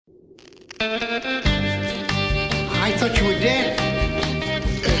I thought you were dead.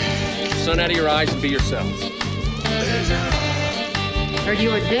 Sun out of your eyes and be yourselves. Heard you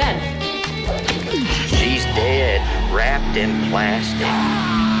were dead. She's dead, wrapped in plastic.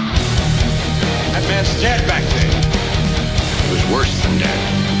 That man's dead back there. He was worse than dead.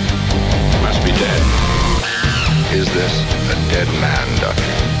 He must be dead. Is this a dead man, Doctor?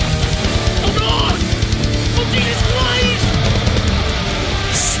 Hold on! Oh, Jesus Christ!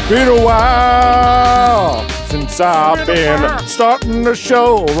 It's been a while since I've been starting the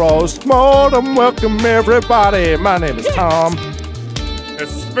show. Roast Mortem, welcome everybody. My name is Tom.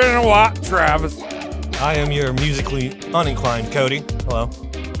 It's been a while, Travis. I am your musically uninclined Cody. Hello.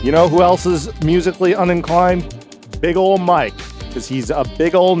 You know who else is musically uninclined? Big ol' Mike, because he's a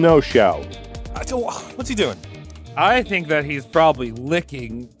big ol' no-show. What's he doing? I think that he's probably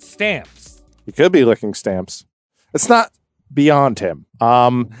licking stamps. He could be licking stamps. It's not beyond him.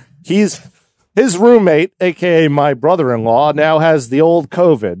 His roommate, aka my brother-in-law, now has the old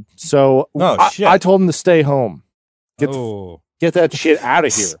COVID. So I told him to stay home. Get that shit out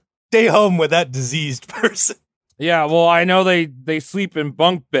of here. Stay home with that diseased person. Yeah, well, I know they sleep in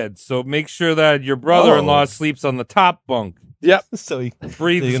bunk beds, so make sure that your brother-in-law sleeps on the top bunk. Yep. So he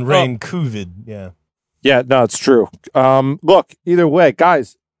breathes can rain COVID. Yeah. Yeah, no, it's true. Look, either way,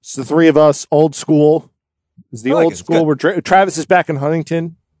 guys, it's the three of us, old school. It's the old school where Travis is back in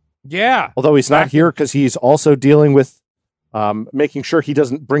Huntington. Yeah. Although he's not here because he's also dealing with making sure he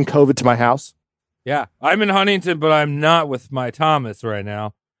doesn't bring COVID to my house. Yeah, I'm in Huntington, but I'm not with my Thomas right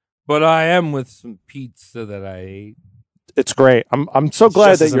now. But I am with some pizza that I ate. It's great. I'm so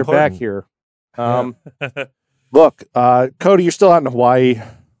glad that you're back here. Look, Cody, you're still out in Hawaii.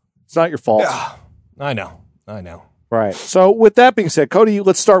 It's not your fault. Yeah, I know. Right. So with that being said, Cody,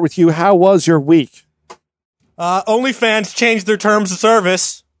 let's start with you. How was your week? OnlyFans changed their terms of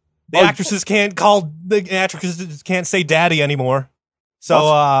service. The actresses can't say daddy anymore.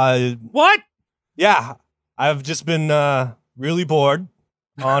 So what? Yeah, I've just been really bored.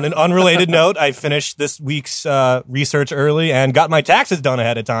 On an unrelated note, I finished this week's research early and got my taxes done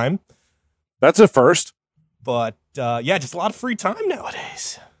ahead of time. That's a first. But yeah, just a lot of free time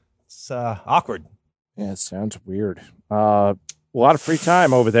nowadays. It's awkward. Yeah, it sounds weird. A lot of free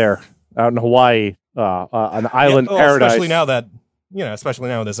time over there out in Hawaii, an island paradise. Especially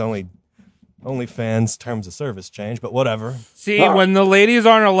now this OnlyFans terms of service change, but whatever. See, when the ladies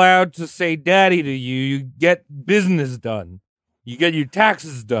aren't allowed to say daddy to you, you get business done. You get your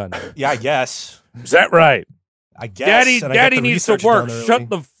taxes done. Yeah, I guess. Is that right? I guess. Daddy needs to work. Shut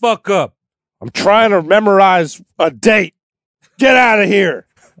the fuck up. I'm trying to memorize a date. Get out of here.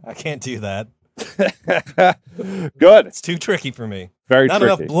 I can't do that. Good. It's too tricky for me. Very Not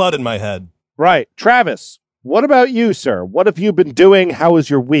tricky. enough blood in my head. Right. Travis, what about you, sir? What have you been doing? How was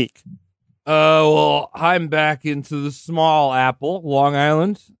your week? Well, I'm back into the small apple, Long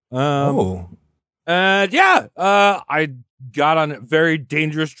Island. I got on very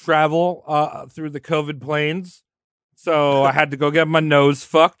dangerous travel through the COVID plains. So I had to go get my nose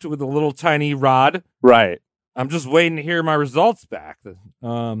fucked with a little tiny rod. Right. I'm just waiting to hear my results back.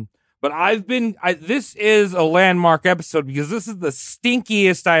 But this is a landmark episode because this is the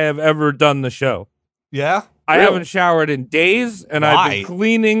stinkiest I have ever done the show. Yeah? I haven't showered in days, and I've been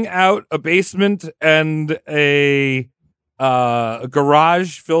cleaning out a basement and a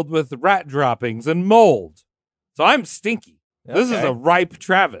garage filled with rat droppings and mold. So I'm stinky. Okay. This is a ripe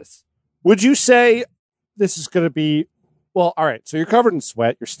Travis. Would you say this is going to be... Well, all right. So you're covered in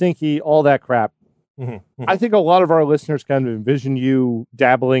sweat. You're stinky. All that crap. Mm-hmm. I think a lot of our listeners kind of envision you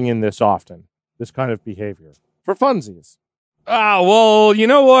dabbling in this often. This kind of behavior. For funsies. Well, you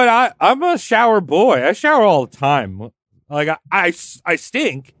know what? I'm a shower boy. I shower all the time. Like, I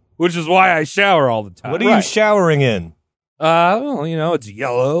stink, which is why I shower all the time. What are you showering in? Well, it's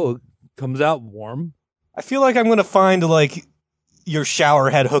yellow. It comes out warm. I feel like I'm going to find, your shower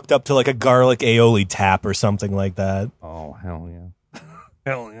head hooked up to, a garlic aioli tap or something like that. Oh, hell yeah.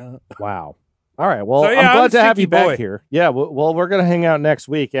 Hell yeah. Wow. All right. Well, I'm glad to have you back here. Yeah. Well, we're going to hang out next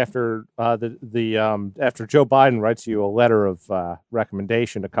week after after Joe Biden writes you a letter of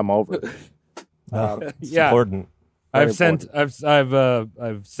recommendation to come over. It's important. I've sent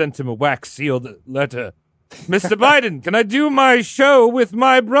him a wax sealed letter. Mr. Biden, can I do my show with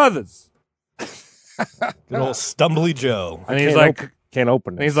my brothers? Good old Stumbly Joe. And he's can't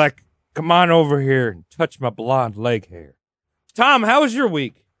open it. And he's like, come on over here and touch my blonde leg hair. Tom, how was your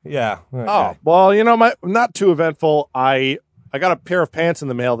week? Yeah. Okay. Oh, well, not too eventful. I got a pair of pants in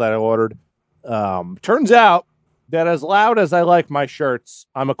the mail that I ordered. Turns out that as loud as I like my shirts,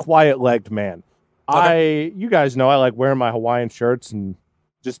 I'm a quiet-legged man. Okay. You guys know I like wearing my Hawaiian shirts and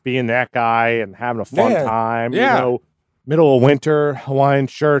just being that guy and having a fun time. Yeah. You know, middle of winter, Hawaiian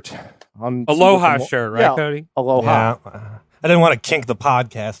shirt on Aloha shirt, right, Cody? Aloha. Yeah. I didn't want to kink the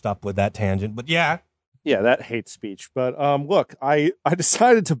podcast up with that tangent, but yeah. Yeah, that hate speech. But look, I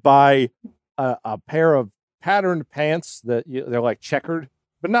decided to buy a pair of patterned pants that they're like checkered,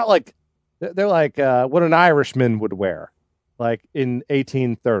 but not like they're like what an Irishman would wear, like in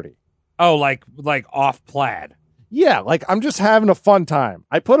 1830. Oh, like off plaid. Yeah, like I'm just having a fun time.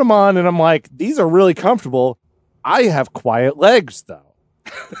 I put them on and I'm like, these are really comfortable. I have quiet legs though.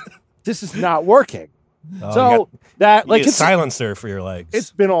 This is not working. So that like it's a silencer for your legs.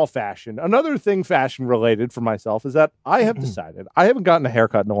 It's been all fashion. Another thing fashion related for myself is that I have decided I haven't gotten a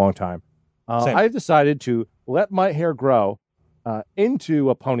haircut in a long time. I have decided to let my hair grow into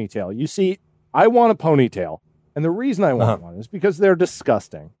a ponytail. You see, I want a ponytail, and the reason I want one is because they're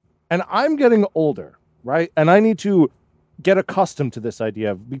disgusting. And I'm getting older, right? And I need to get accustomed to this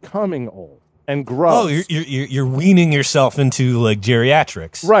idea of becoming old and gross. Oh, you're weaning yourself into like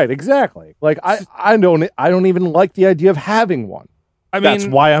geriatrics, right? Exactly. Like I don't even like the idea of having one. I mean, that's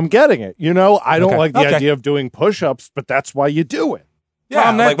why I'm getting it. You know, I don't like the idea of doing push-ups, but that's why you do it. Yeah,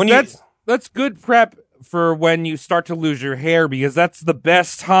 Tom, like when that's good prep for when you start to lose your hair, because that's the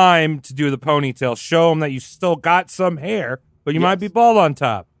best time to do the ponytail. Show them that you still got some hair, but you might be bald on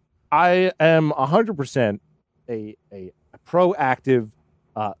top. I am 100% a proactive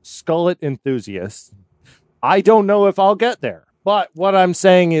skullet enthusiast. I don't know if I'll get there, but what I'm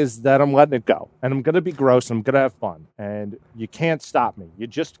saying is that I'm letting it go, and I'm going to be gross, and I'm going to have fun, and you can't stop me. You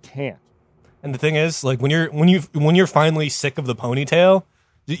just can't. And the thing is, like when you're finally sick of the ponytail,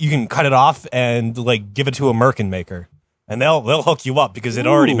 you can cut it off and like give it to a merkin maker, and they'll hook you up because it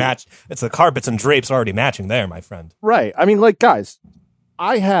already matched. It's the carpets and drapes already matching there, my friend. Right. I mean, like, guys,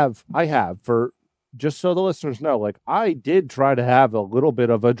 I have for just so the listeners know, like, I did try to have a little bit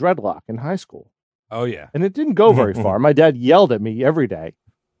of a dreadlock in high school. Oh yeah, and it didn't go very far. My dad yelled at me every day.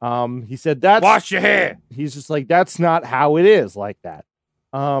 He said, "That's wash your hair." He's just like, "That's not how it is like that."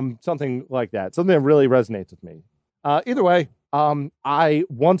 Something like that. Something that really resonates with me. Either way. I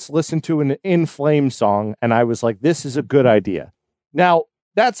once listened to an In Flames song, and I was like, this is a good idea. Now,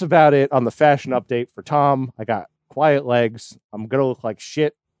 that's about it on the fashion update for Tom. I got quiet legs. I'm going to look like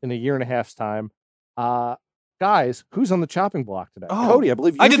shit in a year and a half's time. Guys, who's on the chopping block today? Oh, Cody, I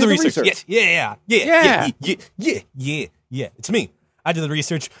believe you did the research. research. Yeah. It's me. I did the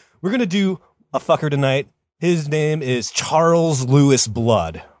research. We're going to do a fucker tonight. His name is Charles Lewis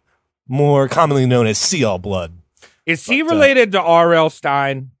Blood, more commonly known as Seal Blood. Is he related to R.L.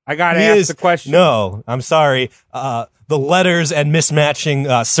 Stein? I got to ask the question. No, I'm sorry. The letters and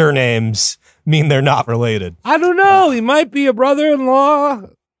mismatching surnames mean they're not related. I don't know. He might be a brother-in-law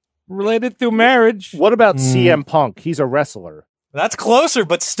related through marriage. What about CM Punk? He's a wrestler. That's closer,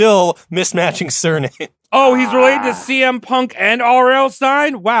 but still mismatching surname. Oh, he's related to CM Punk and R.L.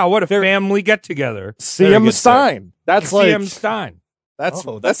 Stein? Wow, what a family get-together. CM Stein. That's like... CM Stein. That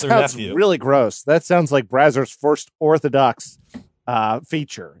sounds really gross. That sounds like Brazzers' first Orthodox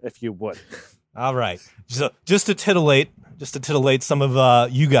feature, if you would. All right. So, just to titillate some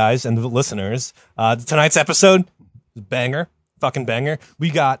of you guys and the listeners, tonight's episode is banger, fucking banger. We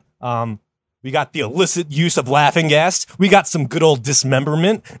got the illicit use of laughing gas. We got some good old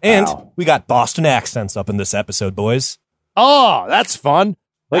dismemberment, and we got Boston accents up in this episode, boys. Oh, that's fun.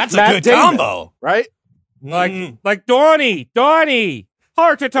 Like that's Matt a good Damon, combo, right? Like Donnie.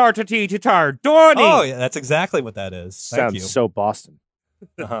 Heart-a-tar-ta-tar, Donnie. Oh, yeah, that's exactly what that is. Sounds so Boston.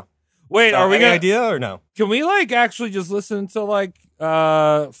 Wait, are we any gonna idea or no? Can we like actually just listen to like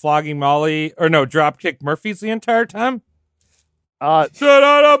Flogging Molly or no Dropkick Murphys the entire time? Shut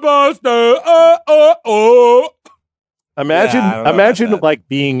out of Boston. Imagine like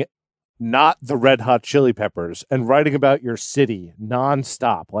being not the Red Hot Chili Peppers and writing about your city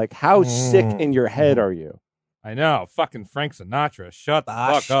nonstop. Like, how sick in your head are you? I know, fucking Frank Sinatra. Shut the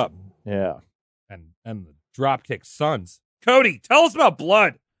fuck up. Yeah, and the Dropkick Sons. Cody, tell us about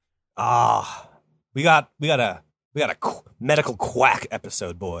Blood. We got a medical quack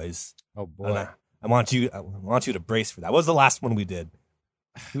episode, boys. Oh boy, I want you to brace for that. What was the last one we did?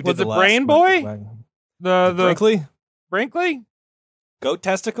 Was it Brain Boy? The Brinkley? Goat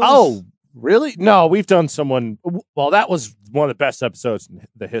testicles? Oh, really? No, we've done someone. Well, that was one of the best episodes in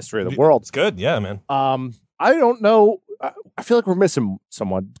the history of the world. It's good, yeah, man. I don't know. I feel like we're missing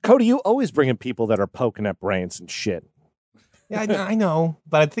someone. Cody, you always bring in people that are poking at brains and shit. Yeah, I know,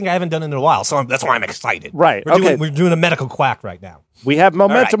 but I think I haven't done it in a while, so that's why I'm excited. Right. We're doing a medical quack right now. We have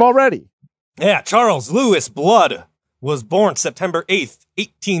momentum already. Yeah, Charles Lewis Blood was born September 8th,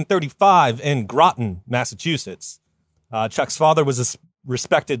 1835 in Groton, Massachusetts. Chuck's father was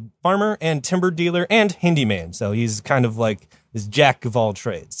respected farmer and timber dealer and handyman. So he's kind of like this jack of all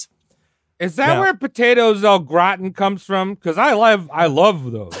trades. Is that where potatoes au gratin comes from? Because I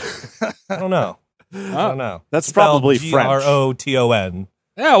love those. I don't know. I don't know. That's Spelled probably French. Groton.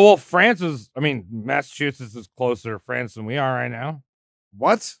 Yeah, well, Massachusetts is closer to France than we are right now.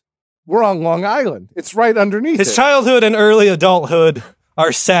 What? We're on Long Island. It's right underneath His it. childhood and early adulthood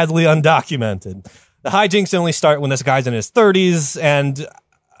are sadly undocumented. The hijinks only start when this guy's in his 30s, and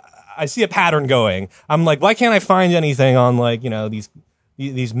I see a pattern going. I'm like, why can't I find anything on, like,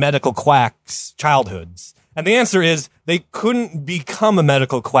 these medical quacks' childhoods? And the answer is they couldn't become a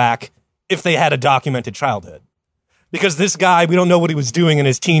medical quack if they had a documented childhood. Because this guy, we don't know what he was doing in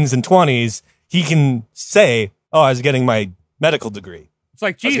his teens and 20s. He can say, I was getting my medical degree. It's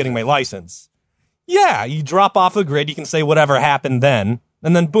like Jesus. I was getting my license. Yeah, you drop off a grid, you can say whatever happened then,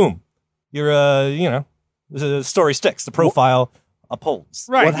 and then boom. You're, the story sticks. The profile upholds.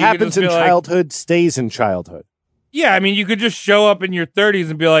 Right. What happens in childhood stays in childhood. Yeah, I mean, you could just show up in your 30s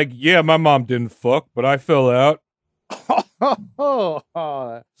and be like, yeah, my mom didn't fuck, but I fell out.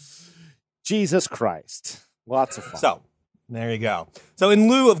 Jesus Christ. Lots of fun. So, there you go. So, in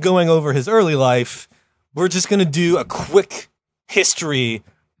lieu of going over his early life, we're just going to do a quick history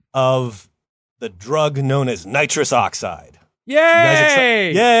of the drug known as nitrous oxide.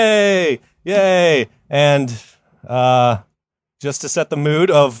 Yay! Yay! Yay! And just to set the mood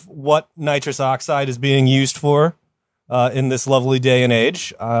of what nitrous oxide is being used for in this lovely day and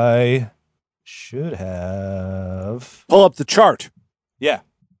age, I should have... Pull up the chart. Yeah.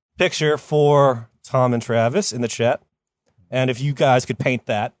 Picture for Tom and Travis in the chat. And if you guys could paint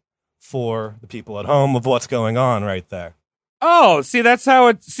that for the people at home of what's going on right there. Oh, see, that's how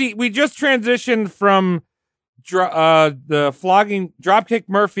it... See, we just transitioned from the flogging Dropkick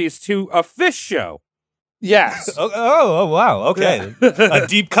Murphys to a fish show. Yes. Oh, wow. Okay.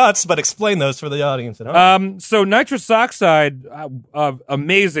 Deep cuts, but explain those for the audience at home. So nitrous oxide,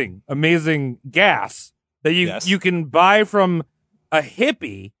 amazing gas that you can buy from a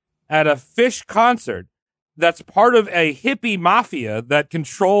hippie at a Fish concert. That's part of a hippie mafia that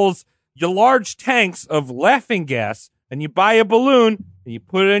controls your large tanks of laughing gas. And you buy a balloon and you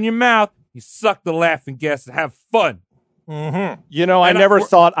put it in your mouth. You suck the laughing gas and have fun. Mm-hmm. I never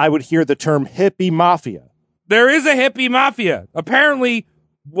thought I would hear the term hippie mafia. There is a hippie mafia. Apparently,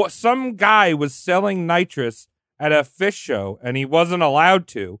 some guy was selling nitrous at a Fish show, and he wasn't allowed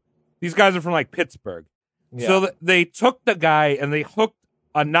to. These guys are from, like, Pittsburgh. Yeah. So they took the guy, and they hooked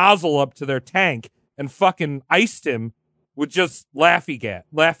a nozzle up to their tank and fucking iced him with just laughing gas.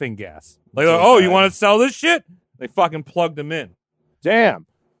 Like, you want to sell this shit? They fucking plugged him in. Damn.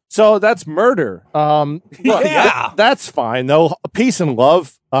 So that's murder. Yeah. That's fine though. Peace and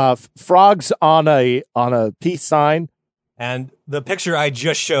love. Frogs on a peace sign. And the picture I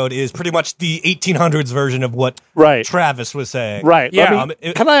just showed is pretty much the 1800s version of what Travis was saying. Right. Yeah.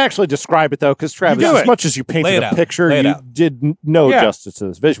 Can I actually describe it though? Because Travis, as much as you painted a picture, you did no justice to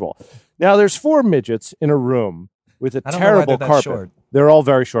this visual. Now there's 4 midgets in a room with a terrible carpet. Short. They're all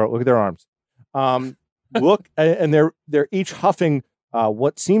very short. Look at their arms. Look, and they're each huffing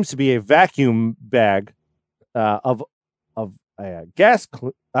what seems to be a vacuum bag of gas.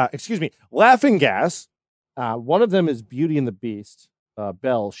 Laughing gas. One of them is Beauty and the Beast,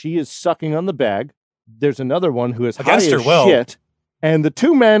 Belle. She is sucking on the bag. There's another one who is against high her as will. Shit. And the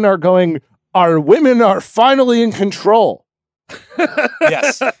 2 men are going, our women are finally in control.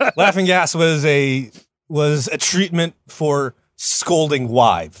 Yes. Laughing gas was a treatment for scolding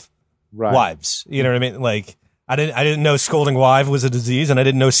wives. You know what I mean? Like, I didn't know scolding wife was a disease, and I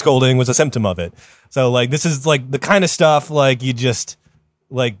didn't know scolding was a symptom of it. So, like, this is like the kind of stuff like you just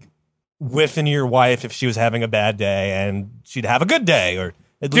like whiff into your wife if she was having a bad day, and she'd have a good day, or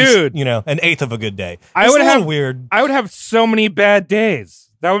at least, an eighth of a good day. I would have so many bad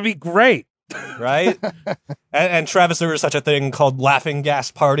days. That would be great. Right? and Travis, there was such a thing called laughing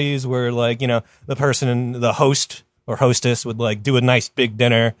gas parties where, like, the person, the host or hostess would, like, do a nice big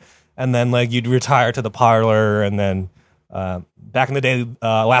dinner, and then, like, you'd retire to the parlor, and then back in the day,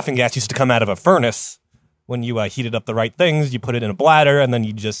 laughing gas used to come out of a furnace. When you heated up the right things, you put it in a bladder, and then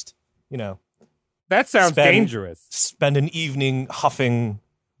you just, that sounds dangerous. Spend an evening huffing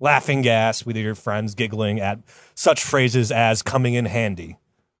laughing gas with your friends, giggling at such phrases as coming in handy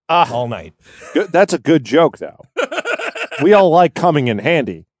all night. That's a good joke, though. We all like coming in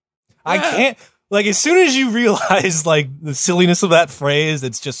handy. I can't, like, as soon as you realize, like, the silliness of that phrase,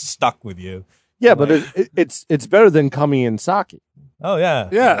 it's just stuck with you. Yeah, but it's better than coming in sake. Oh, yeah.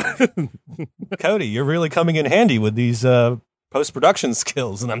 Yeah. Cody, you're really coming in handy with these post-production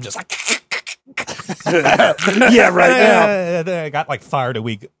skills, and I'm just like... Yeah, right now. I got like fired a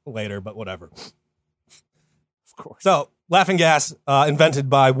week later, but whatever. Of course. So, laughing gas, invented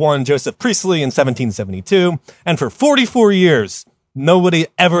by one Joseph Priestley in 1772, and for 44 years, nobody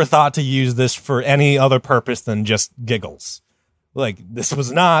ever thought to use this for any other purpose than just giggles. Like, this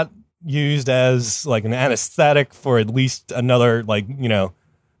was not used as like an anesthetic for at least another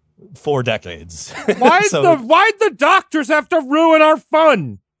 4 decades. Why'd the doctors have to ruin our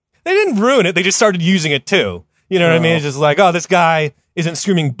fun? They didn't ruin it. They just started using it too. You know what I mean? It's just like, oh, this guy isn't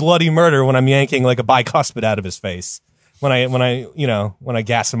screaming bloody murder when I'm yanking like a bicuspid out of his face when I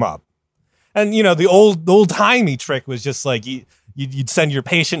gas him up. And the old timey trick was just like you'd send your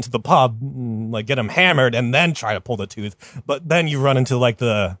patient to the pub, and, like get him hammered, and then try to pull the tooth. But then you run into like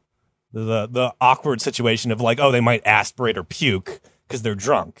the awkward situation of like, oh, they might aspirate or puke because they're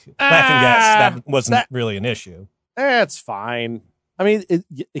drunk. Laughing gas, that wasn't really an issue. It's fine. I mean,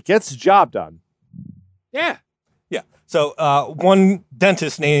 it gets the job done. Yeah. Yeah. So one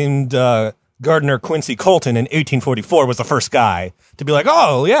dentist named Gardner Quincy Colton in 1844 was the first guy to be like,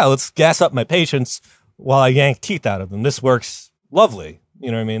 oh, yeah, let's gas up my patients while I yank teeth out of them. This works lovely.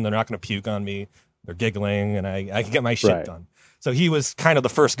 You know what I mean? They're not going to puke on me. They're giggling, and I can get my shit done. So he was kind of the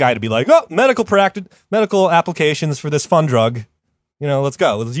first guy to be like, oh, medical applications for this fun drug. Let's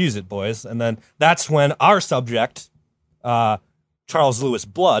go. Let's use it, boys. And then that's when our subject, Charles Lewis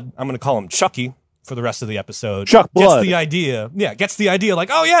Blood, I'm going to call him Chucky for the rest of the episode. Chuck Blood. Gets the idea like,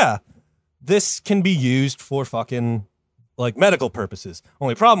 oh, yeah, this can be used for fucking like medical purposes.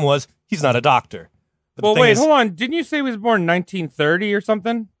 Only problem was he's not a doctor. But well, wait, hold on. Didn't you say he was born in 1930 or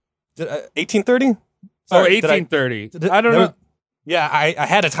something? 1830? Oh, 1830. I don't know. Yeah, I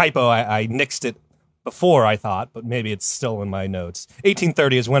had a typo. I nixed it before, I thought, but maybe it's still in my notes.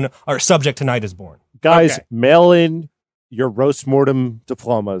 1830 is when our subject tonight is born. Guys, mail in your roast mortem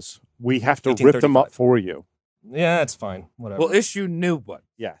diplomas. We have to rip them up for you. Yeah, that's fine. Whatever. We'll issue new one.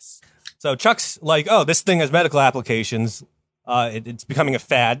 Yes. So Chuck's like, oh, this thing has medical applications. It's becoming a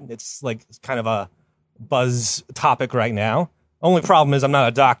fad. It's like kind of a buzz topic right now. Only problem is I'm not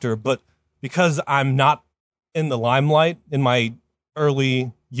a doctor, but because I'm not in the limelight in my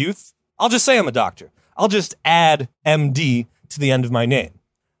early youth, I'll just say I'm a doctor. I'll just add MD to the end of my name.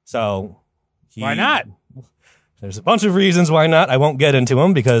 So why not? There's a bunch of reasons why not. I won't get into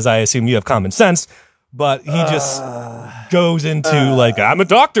them because I assume you have common sense. But he just goes into like, I'm a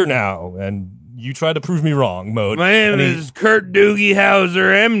doctor now, and you try to prove me wrong mode. My name is Kurt Doogie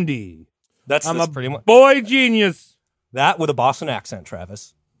Howser, MD. That's pretty much boy genius. That with a Boston accent,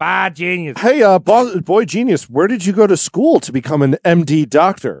 Travis. Bye, genius. Hey, boy genius, where did you go to school to become an MD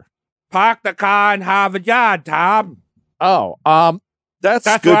doctor? Park the car in Harvard Yard, Tom. Oh, that's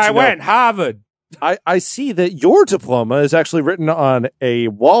good where I to know. went, Harvard. I see that your diploma is actually written on a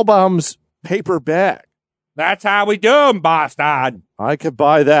Walbaum's paper bag. That's how we do them, Boston. I could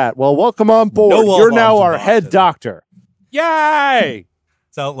buy that. Well, welcome on board. No You're now our head doctor. Yay!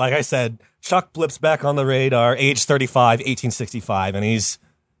 So, like I said, Chuck blips back on the radar, age 35, 1865, and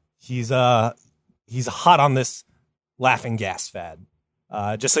he's hot on this laughing gas fad.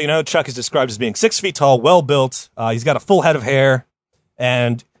 Just so you know, Chuck is described as being 6 feet tall, well built. He's got a full head of hair,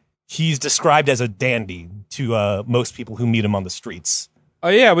 and he's described as a dandy to most people who meet him on the streets. Oh,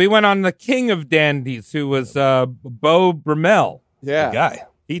 yeah, we went on the king of dandies, who was Beau Brummel. Yeah.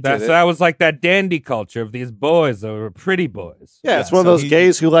 Good guy. That was like that dandy culture of these boys that were pretty boys. Yeah, it's one of those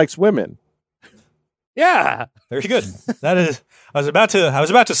gays who likes women. Yeah. Very good. That is, I was about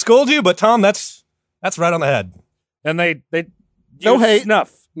to scold you, but Tom, that's right on the head. And they no hate.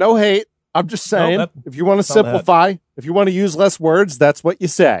 Snuff. No hate. I'm just saying, if you want to simplify, if you want to use less words, that's what you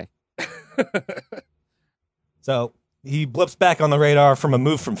say. So he blips back on the radar from a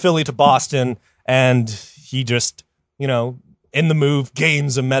move from Philly to Boston, and he just, in the move,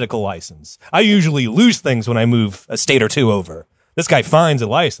 gains a medical license. I usually lose things when I move a state or two over. This guy finds a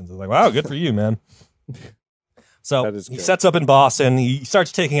license. I was like, wow, good for you, man. So he sets up in Boston. He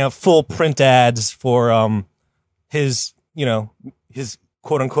starts taking out full print ads for his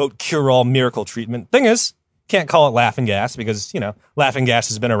quote-unquote cure-all miracle treatment. Thing is, can't call it laughing gas because, laughing gas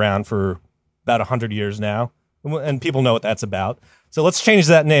has been around for about 100 years now, and people know what that's about. So let's change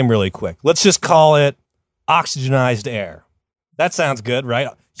that name really quick. Let's just call it oxygenized air. That sounds good, right?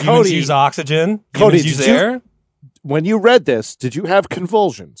 Humans use oxygen. Humans use air. When you read this, did you have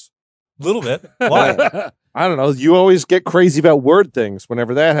convulsions? A little bit. Why? I don't know. You always get crazy about word things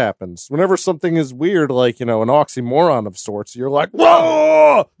whenever that happens. Whenever something is weird, like, an oxymoron of sorts, you're like,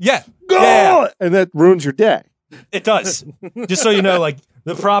 whoa! Yeah. Yeah. And that ruins your day. It does. Just so you know, like,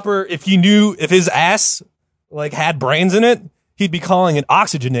 the proper, if his ass, like, had brains in it, he'd be calling it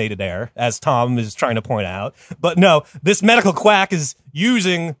oxygenated air, as Tom is trying to point out. But no, this medical quack is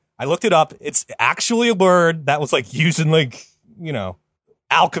using, I looked it up, it's actually a word that was like used in like, you know,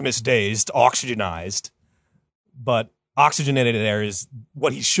 alchemist days, oxygenized. But oxygenated air is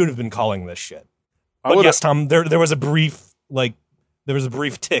what he should have been calling this shit. But yes, Tom, there was a brief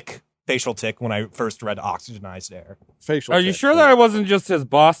facial tick when I first read oxygenized air. Are you sure that it wasn't just his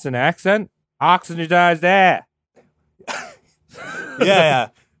Boston accent? Oxygenized air. Yeah.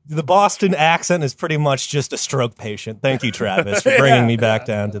 The Boston accent is pretty much just a stroke patient. Thank you, Travis, for bringing me back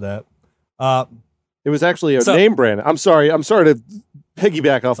down to that. It was actually a name brand. I'm sorry to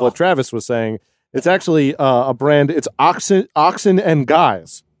piggyback off what Travis was saying. It's actually a brand. It's Oxen and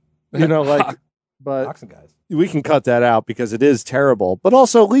Guys. You know, like, but Oxen Guys. We can cut that out because it is terrible. But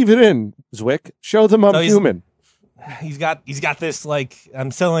also leave it in, Zwick. Show them I'm human. He's got this, like,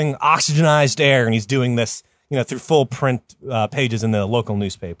 I'm selling oxygenized air, and he's doing this, you know, through full print pages in the local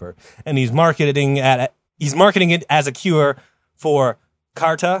newspaper, and he's marketing it as a cure for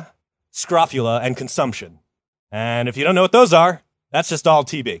carta, scrofula, and consumption. And if you don't know what those are, that's just all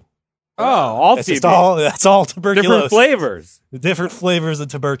TB. Oh, all TB. That's all tuberculosis. Different flavors of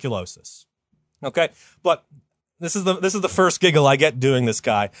tuberculosis. Okay, but this is the first giggle I get doing this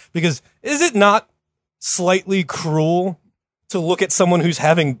guy, because is it not slightly cruel to look at someone who's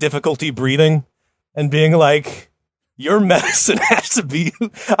having difficulty breathing and being like, your medicine has to be,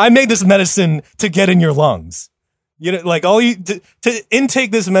 I made this medicine to get in your lungs. You know, like to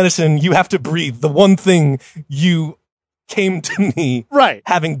intake this medicine, you have to breathe. The one thing you came to me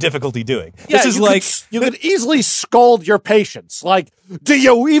having difficulty doing. Yeah, this is you could easily scold your patients. Like, do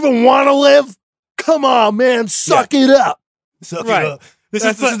you even want to live? Come on, man, suck it up. Suck it up. This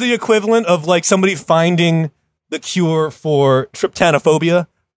is the equivalent of like somebody finding the cure for trypanophobia,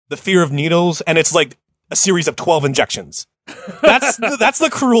 the fear of needles, and it's like a series of 12 injections. That's the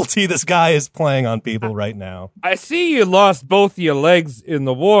cruelty this guy is playing on people right now. I see you lost both your legs in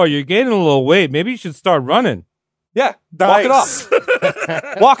the war. You're gaining a little weight. Maybe you should start running. Yeah, walk it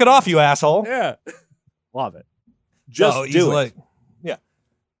off. Walk it off, you asshole. Yeah. Love it. Just do it. Yeah.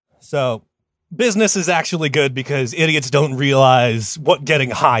 So business is actually good because idiots don't realize what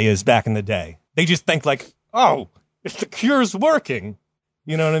getting high is back in the day. They just think like, oh, if the cure's working.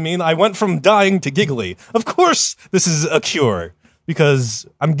 You know what I mean? I went from dying to giggly. Of course this is a cure because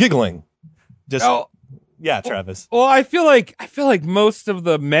I'm giggling. Yeah, Travis. Well, I feel like most of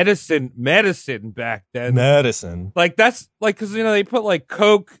the medicine back then. Like that's like, cause you know, they put like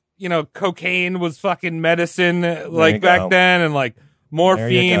coke, you know, cocaine was fucking medicine like back then, and like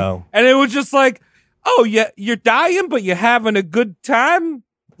morphine. And it was just like, oh yeah, you're dying, but you're having a good time.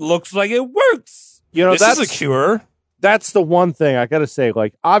 Looks like it works. You know, this is a cure. That's the one thing I got to say.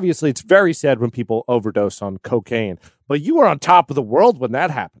 Like, obviously it's very sad when people overdose on cocaine, but you are on top of the world when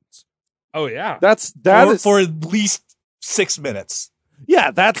that happens. Oh yeah. For at least 6 minutes. Yeah,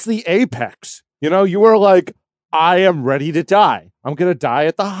 that's the apex. You know, you were like, I am ready to die. I'm going to die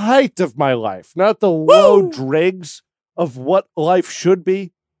at the height of my life, not the low dregs of what life should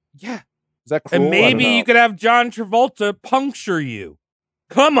be. Yeah. Is that cruel? And maybe you could have John Travolta puncture you.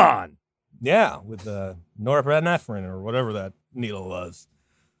 Come on. Yeah, with norepinephrine or whatever that needle was.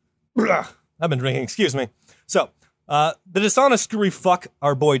 I've been drinking, excuse me. So, the dishonest screwy fuck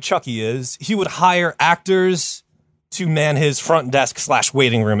our boy Chucky is, he would hire actors to man his front desk /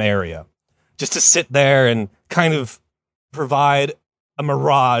 waiting room area. Just to sit there and kind of provide a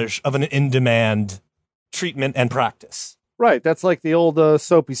mirage of an in-demand treatment and practice. Right, that's like the old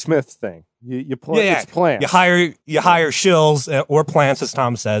Soapy Smith thing. You play, it's plants. You hire shills or plants, as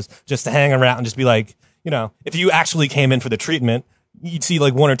Tom says, just to hang around and just be like, you know, if you actually came in for the treatment, you'd see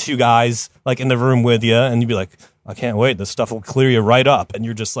like 1 or 2 guys like in the room with you, and you'd be like, I can't wait. This stuff will clear you right up. And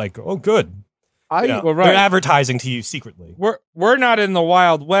you're just like, oh, good. They're advertising to you secretly. We're not in the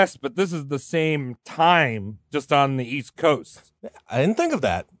Wild West, but this is the same time, just on the East Coast. I didn't think of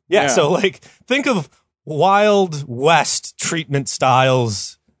that. Yeah. So like, think of Wild West treatment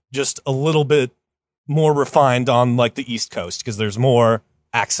styles, just a little bit more refined on like the East Coast because there's more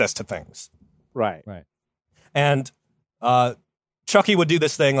access to things. Right. And Chucky would do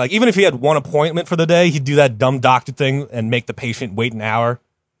this thing, like even if he had 1 appointment for the day, he'd do that dumb doctor thing and make the patient wait an hour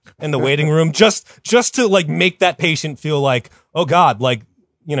in the waiting room just to like make that patient feel like, oh God, like,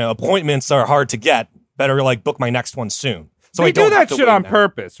 you know, appointments are hard to get. Better like book my next one soon. So they do that shit on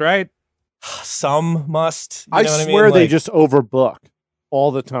purpose, right? Some must. I swear they just overbook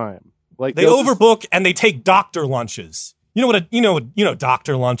all the time. Like they overbook and they take doctor lunches. You know what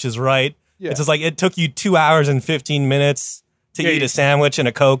doctor lunches, right? Yeah. It's just like it took you 2 hours and 15 minutes to eat a sandwich and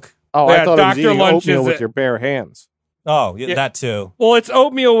a Coke. Oh, I thought it was eating oatmeal with your bare hands. Oh, yeah, that too. Well, it's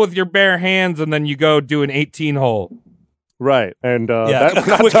oatmeal with your bare hands, and then you go do an 18-hole. Right, and Yeah, we're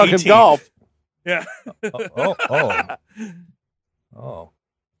not quick talking 18. golf. Yeah.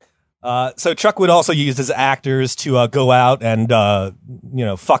 So Chuck would also use his actors to go out and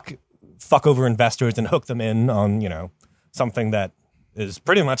fuck over investors and hook them in on something that is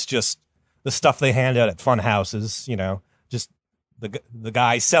pretty much just the stuff they hand out at fun houses. Just the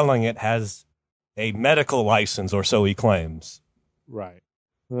guy selling it has a medical license, or so he claims. Right.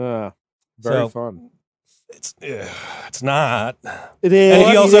 Very fun. It's not. It is. And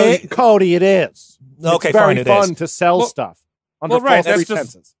he also Cody. It is. Okay, it's very fine. It fun is to sell stuff under right, false that's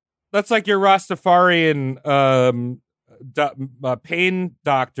pretenses. That's like your Rastafarian pain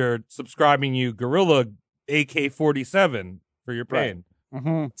doctor subscribing you Gorilla AK-47 for your pain. Right.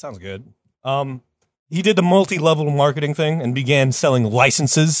 Mm-hmm. Sounds good. He did the multi-level marketing thing and began selling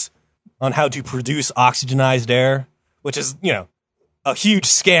licenses on how to produce oxygenized air, which is, a huge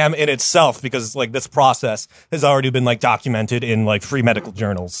scam in itself, because like this process has already been like documented in like free medical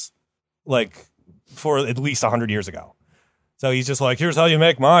journals, like for at least 100 years ago. So he's just like, here's how you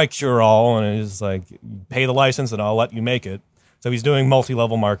make my cure-all, and he's like, pay the license and I'll let you make it. So he's doing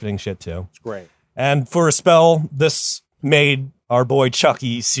multi-level marketing shit too. It's great. And for a spell, this made our boy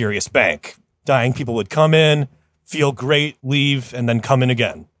Chucky serious bank. Dying people would come in, feel great, leave, and then come in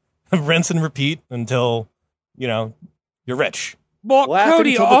again. Rinse and repeat until, you're rich. Well, Laugh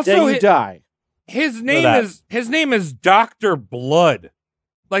Cody until the also day you die. his name is Dr. Blood.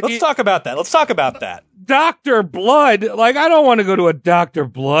 Like, Let's talk about that. Dr. Blood. Like, I don't want to go to a Dr.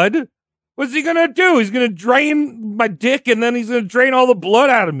 Blood. What's he gonna do? He's gonna drain my dick, and then he's gonna drain all the blood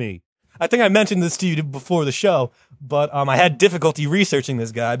out of me. I think I mentioned this to you before the show, but I had difficulty researching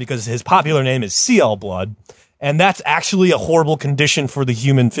this guy because his popular name is CL Blood, and that's actually a horrible condition for the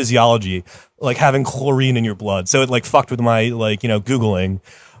human physiology, like having chlorine in your blood. So it like fucked with my Googling.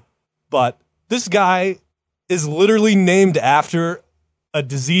 But this guy is literally named after a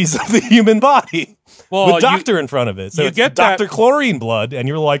disease of the human body with doctor in front of it. So you it's get Dr. that- Chlorine Blood, and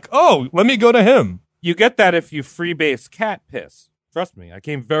you're like, oh, let me go to him. You get that if you freebase cat piss. Trust me, I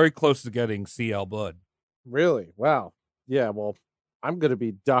came very close to getting CL Blood. Really? Wow. Yeah, well, I'm going to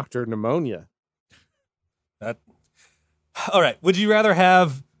be Dr. Pneumonia. All right. Would you rather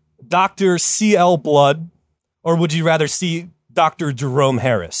have Dr. CL Blood, or would you rather see Dr. Jerome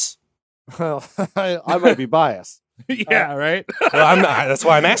Harris? Well, I might be biased. Yeah, right? Well, I'm not. That's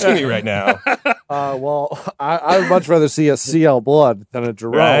why I'm asking you right now. Well, I would much rather see a CL Blood than a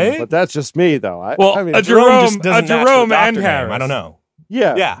Jerome, Right? but that's just me, though. A Jerome Jerome, just doesn't match the and doctor name. Harris. I don't know.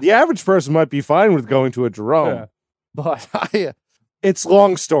 yeah, the average person might be fine with going to a Jerome, Yeah. but it's a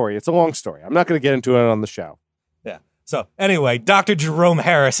long story. It's a long story. I'm not going to get into it on the show. Yeah. So anyway, Dr. Jerome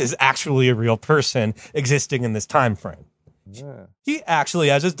Harris is actually a real person existing in this time frame. Yeah. He actually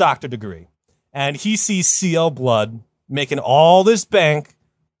has his doctorate degree, and he sees CL Blood making all this bank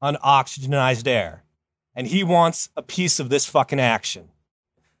on oxygenized air, and he wants a piece of this fucking action.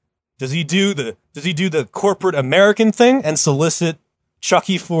 Does he do the corporate American thing and solicit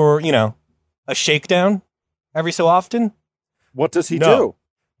Chucky for, a shakedown every so often? What does he No. do?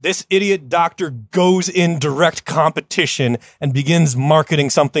 This idiot doctor goes in direct competition and begins marketing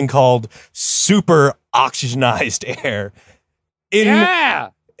something called super oxygenized air. Yeah.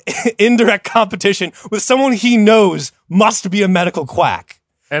 Indirect competition with someone he knows must be a medical quack.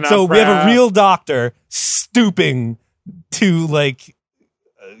 And So I'm we have a proud. real doctor stooping to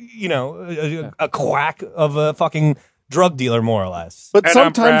a quack of a fucking drug dealer, more or less. But And I'm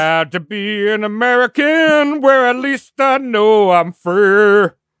sometimes proud to be an American, where at least I know I'm free.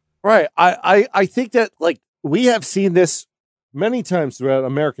 right. I think that like we have seen this many times throughout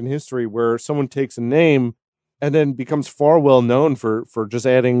American history where someone takes a name and then becomes far well known for just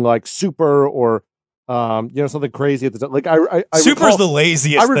adding like super or something crazy at the top. Like I Super's recall, the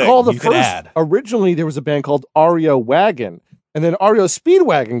laziest I recall thing the you could first add. originally there was a band called Ario Wagon, and then Ario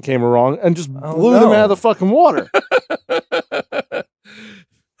Speedwagon came along and just Oh, blew them no. out of the fucking water.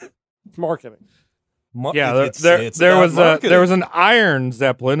 Marketing. Yeah, It's there about was marketing. an Iron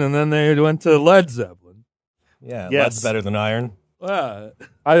Zeppelin, and then they went to Led Zeppelin. Yeah, Yes. lead's better than iron. I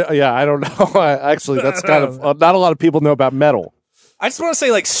don't know. Actually, that's kind of not a lot of people know about metal. I just want to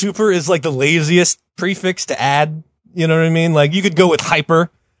say, like, super is like the laziest prefix to add. You know what I mean? Like, you could go with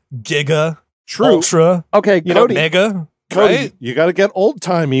hyper, giga, True. ultra, Okay, Cody, mega. Cody, right? you got to get old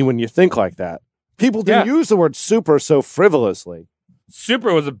timey when you think like that. People didn't use the word super so frivolously.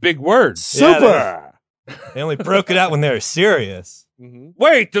 Super was a big word. Super. They only broke it out when they were serious.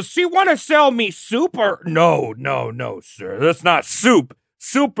 Wait, does he want to sell me super? No, sir. That's not soup.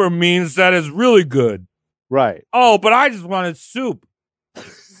 Super means that is really good. Right. Oh, but I just wanted soup.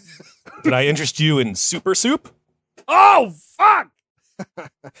 Did I interest you in super soup? Oh, fuck!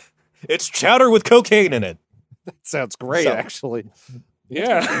 It's chowder with cocaine in it. That sounds great, actually.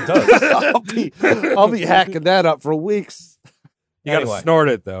 Yeah. It does. I'll be hacking that up for weeks. You gotta Anyway. snort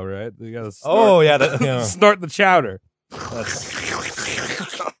it, though, right? You gotta snort. Oh, yeah. Snort the chowder. Oh,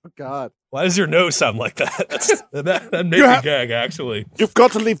 God. Why does your nose sound like that? That made me gag, actually. You've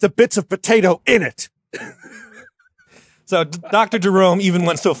got to leave the bits of potato in it. So Dr. Jerome even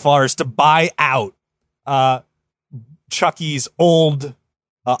went so far as to buy out Chucky's old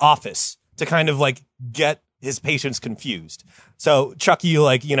office to kind of like get his patients confused. So Chucky,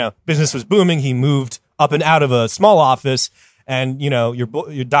 like, business was booming. He moved up and out of a small office. And, your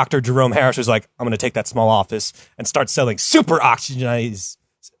Dr. Jerome Harris was like, I'm going to take that small office and start selling super oxygenized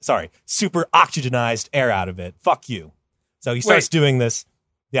air out of it. Fuck you. So he starts doing this.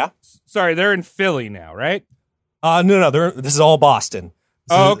 Yeah? Sorry, they're in Philly now, right? No, this is all Boston.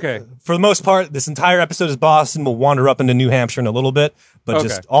 Okay. For the most part, this entire episode is Boston. We'll wander up into New Hampshire in a little bit, but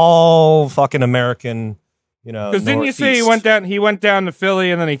just all fucking American, Because didn't you say he went down to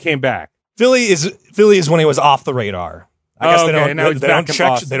Philly and then he came back? Philly is when he was off the radar. I guess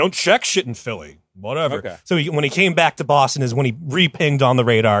they don't check shit in Philly. Whatever. Okay. So when he came back to Boston is when he re-pinged on the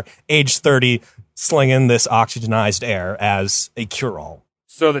radar, age 30, slinging this oxygenized air as a cure-all.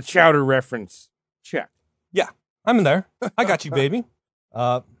 So the chowder reference, check. Yeah, I'm in there. I got you, baby.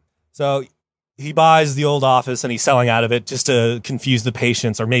 So he buys the old office and he's selling out of it just to confuse the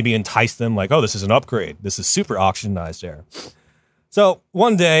patients or maybe entice them like, oh, this is an upgrade. This is super oxygenized air. So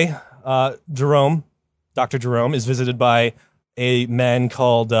one day, Dr. Jerome is visited by a man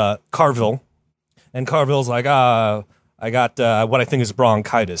called Carville. And Carville's like, I got what I think is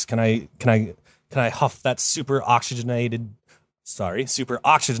bronchitis. Can I huff that super oxygenized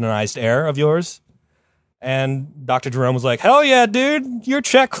air of yours? And Dr. Jerome was like, hell yeah, dude, your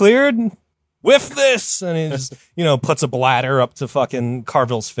check cleared. Whiff this. And he just, puts a bladder up to fucking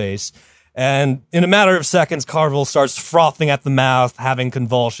Carville's face. And in a matter of seconds, Carville starts frothing at the mouth, having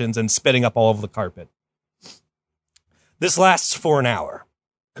convulsions, and spitting up all over the carpet. This lasts for an hour.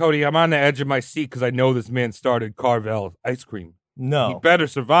 Cody, I'm on the edge of my seat because I know this man started Carvel ice cream. No. He better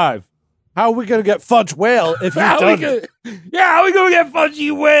survive. How are we going to get Fudge Whale if he's done it? Yeah, how are we going to get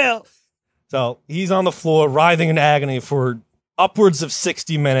Fudgy Whale? So he's on the floor, writhing in agony for upwards of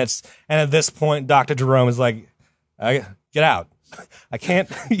 60 minutes. And at this point, Dr. Jerome is like, get out. I can't,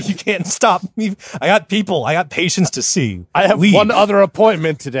 you can't stop me. I got patients to see. I have Leave. one other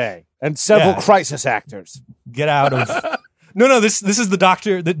appointment today and several crisis actors. Get out of... No, this is the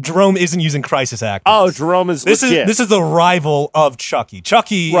doctor that Jerome isn't using crisis actors. Oh, Jerome is legit. This is the rival of Chucky.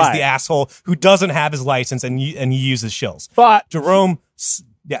 Chucky is the asshole who doesn't have his license and he uses shills. But Jerome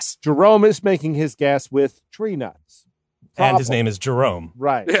is making his gas with tree nuts. And his name is Jerome.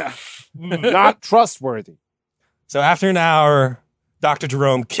 Right. Yeah. Not trustworthy. So after an hour, Dr.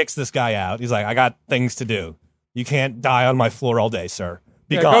 Jerome kicks this guy out. He's like, I got things to do. You can't die on my floor all day, sir.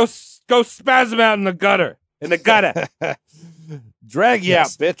 Be gone. Go spasm out in the gutter. Drag you out,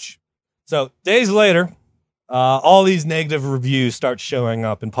 bitch. So days later, all these negative reviews start showing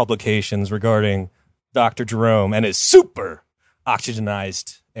up in publications regarding Dr. Jerome and his super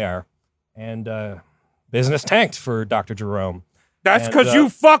oxygenized air. And business tanked for Dr. Jerome. That's because you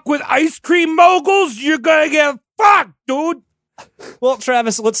fuck with ice cream moguls. You're gonna get fucked, dude. Well,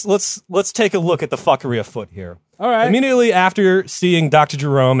 Travis, let's take a look at the fuckery afoot here. All right. Immediately after seeing Dr.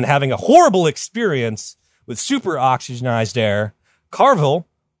 Jerome and having a horrible experience with super oxygenized air, Carville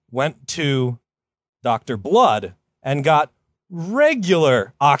went to Dr. Blood and got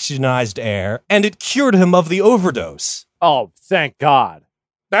regular oxygenized air, and it cured him of the overdose. Oh, thank God.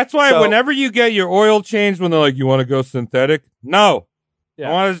 That's why whenever you get your oil changed, when they're like, you want to go synthetic? No. I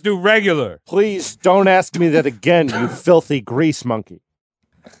want to do regular. Please don't ask me that again, you filthy grease monkey.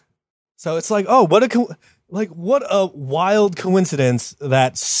 So it's like, oh, what a wild coincidence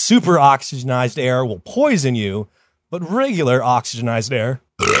that super oxygenized air will poison you, but regular oxygenized air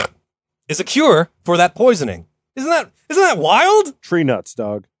is a cure for that poisoning. Isn't that wild? Tree nuts,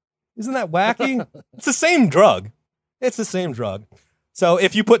 dog. Isn't that wacky? It's the same drug. It's the same drug. So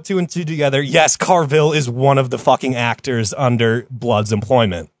if you put two and two together, yes, Carville is one of the fucking actors under Blood's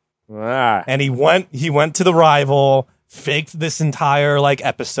employment. Ah. And he went to the rival, faked this entire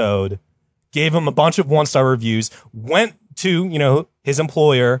episode, gave him a bunch of 1-star reviews, went to, his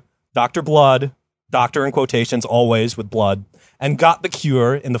employer, Dr. Blood, doctor in quotations, always with blood, and got the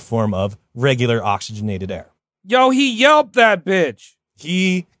cure in the form of regular oxygenated air. Yo, he yelped that bitch.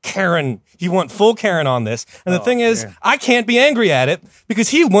 He went full Karen on this. And the thing is, I can't be angry at it because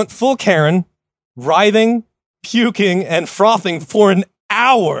he went full Karen writhing, puking, and frothing for an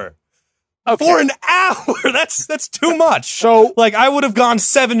hour. Okay. For an hour, that's too much. So, like, I would have gone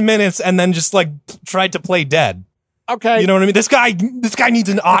 7 minutes and then just like tried to play dead. Okay, you know what I mean? This guy needs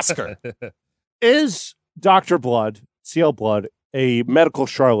an Oscar. Is Dr. Blood, CL Blood, a medical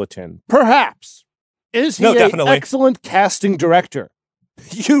charlatan? Perhaps. Is he an excellent casting director?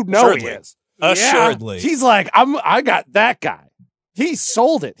 You know Assuredly. he is. Assuredly. Yeah. He's like, I got that guy. He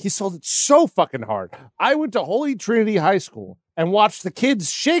sold it. He sold it so fucking hard. I went to Holy Trinity High School and watched the kids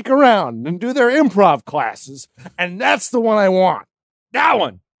shake around and do their improv classes, and that's the one I want. That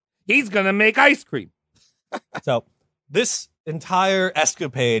one. He's going to make ice cream. So this entire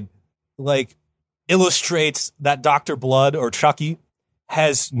escapade, like, illustrates that Dr. Blood or Chucky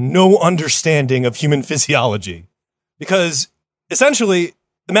has no understanding of human physiology. Because essentially,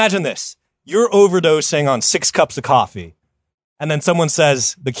 imagine this. You're overdosing on 6 cups of coffee, and then someone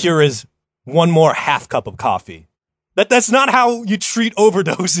says the cure is 1 more half cup of coffee. That's not how you treat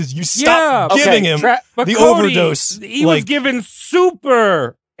overdoses. You stop giving him but the Cody, overdose. He was given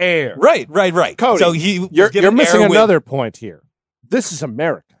super air. Right. Cody, so you're missing another point here. This is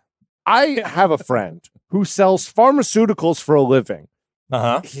America. I have a friend who sells pharmaceuticals for a living.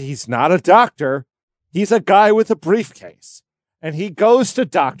 Uh-huh. He's not a doctor. He's a guy with a briefcase. And he goes to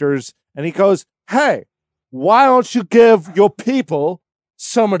doctors and he goes, hey, why don't you give your people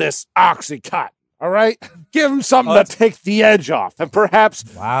some of this Oxycontin? All right? Give them something to take the edge off and perhaps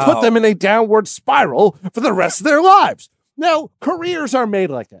put them in a downward spiral for the rest of their lives. Now, careers are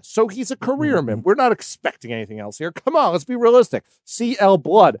made like this. So he's a careerman. We're not expecting anything else here. Come on, let's be realistic. CL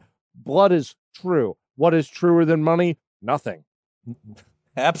Blood. Blood is true. What is truer than money? Nothing.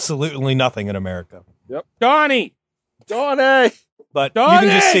 Absolutely nothing in America. Yep. Donnie. But you can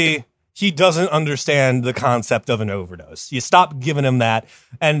just see he doesn't understand the concept of an overdose. You stop giving him that.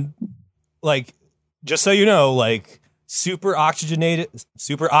 And, like, just so you know, like, super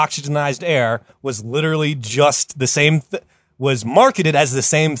oxygenized air was literally just the same was marketed as the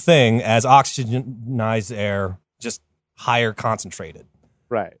same thing as oxygenized air, just higher concentrated.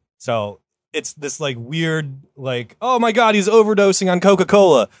 Right. So it's this like weird, like, oh my God, he's overdosing on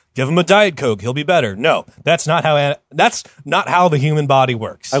Coca-Cola. Give him a Diet Coke. He'll be better. No, that's not how the human body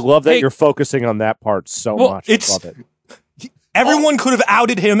works. I love that you're focusing on that part so much. I love it. Everyone could have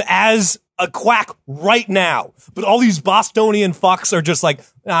outed him as a quack right now, but all these Bostonian fucks are just like,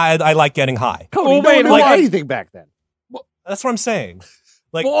 I like getting high. Cody, no one knew anything back then. Well, that's what I'm saying.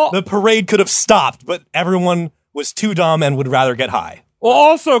 Like, the parade could have stopped, but everyone was too dumb and would rather get high. Well,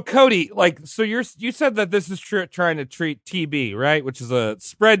 also, Cody, like, so you said that this is trying to treat TB, right? Which is a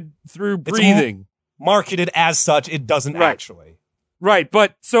spread through breathing. It's marketed as such. It doesn't actually. Right.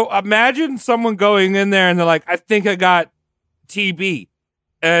 But so imagine someone going in there and they're like, I think I got TB.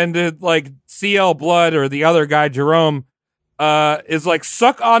 And like CL Blood or the other guy, Jerome, is like,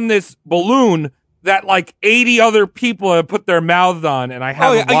 suck on this balloon that like 80 other people have put their mouths on and I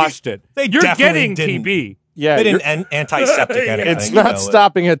haven't washed it. You're getting TB. Yeah, they didn't antiseptic anything. It's not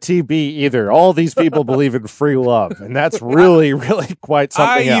stopping at TB either. All these people believe in free love, and that's really, really quite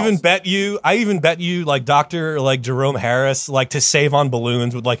something else. I even bet you, like Dr. like Jerome Harris, like to save on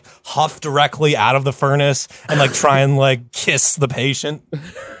balloons, would like huff directly out of the furnace and like try and like kiss the patient.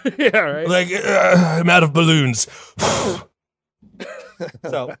 Yeah, right. Like I'm out of balloons.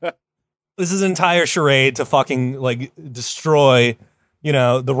 So this is an entire charade to fucking like destroy,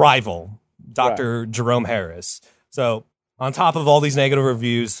 the rival. Dr. Jerome Harris. So on top of all these negative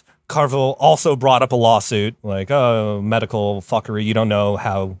reviews, Carville also brought up a lawsuit, like, oh, medical fuckery, you don't know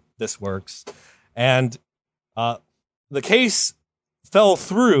how this works. And the case fell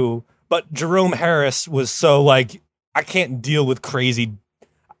through, but Jerome Harris was so like, I can't deal with crazy.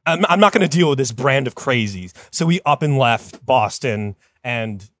 I'm not going to deal with this brand of crazies. So he up and left Boston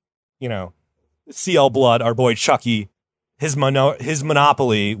and, CL Blood, our boy Chucky, his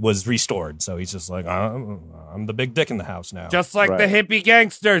monopoly was restored. So he's just like, I'm the big dick in the house now. Just like the hippie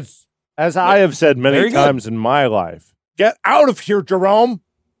gangsters. As I have said many times in my life, get out of here, Jerome.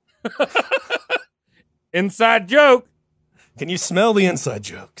 Inside joke. Can you smell the inside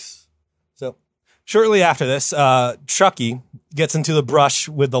jokes? So shortly after this, Chucky gets into the brush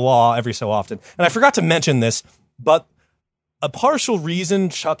with the law every so often. And I forgot to mention this, but a partial reason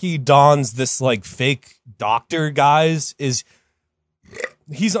Chucky dons this like fake doctor guise is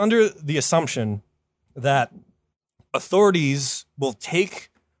he's under the assumption that authorities will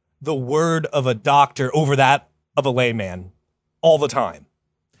take the word of a doctor over that of a layman all the time.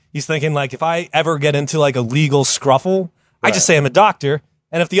 He's thinking like, if I ever get into like a legal scruffle, I just say I'm a doctor.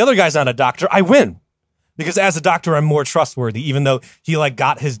 And if the other guy's not a doctor, I win. Because as a doctor, I'm more trustworthy, even though he like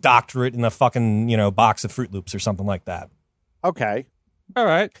got his doctorate in a fucking, box of Fruit Loops or something like that. Okay. All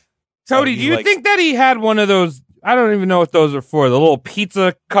right. Cody, do you like- think that he had one of those, I don't even know what those are for, the little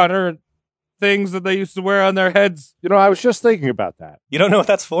pizza cutter things that they used to wear on their heads? I was just thinking about that. You don't know what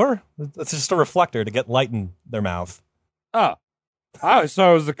that's for? That's just a reflector to get light in their mouth. Oh, I always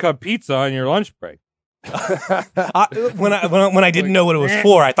thought it was to cut pizza on your lunch break. When I didn't know what it was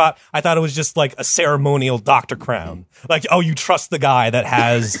for, I thought it was just like a ceremonial doctor crown. Like, oh, you trust the guy that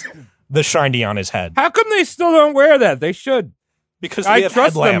has the shiny on his head. How come they still don't wear that? They should. Because I we have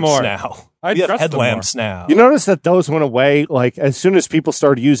trust them headlamps more. now. I We have trust them more. headlamps now. You notice that those went away like as soon as people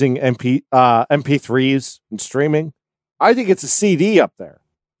started using MP3s and streaming. I think it's a CD up there.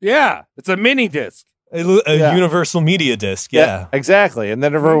 Yeah, it's a mini disc. A Yeah. universal media disc, yeah. Exactly. And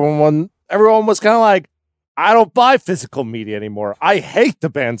then everyone was kind of like, I don't buy physical media anymore. I hate the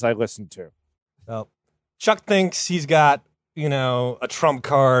bands I listen to. Well, Chuck thinks he's got, a trump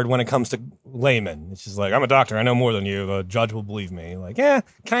card when it comes to laymen. It's just like, I'm a doctor. I know more than you. The judge will believe me. Like, yeah,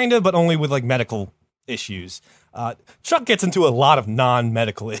 kind of, but only with like medical issues. Chuck gets into a lot of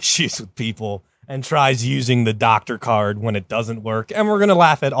non-medical issues with people and tries using the doctor card when it doesn't work. And we're going to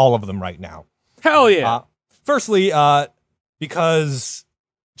laugh at all of them right now. Hell yeah. Firstly, because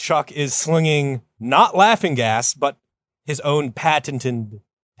Chuck is slinging not laughing gas, but his own patented.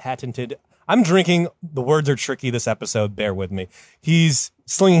 I'm drinking. The words are tricky this episode. Bear with me. He's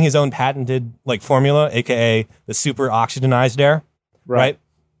slinging his own patented formula, aka the super oxygenized air. Right.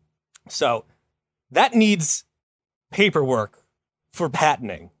 So that needs paperwork for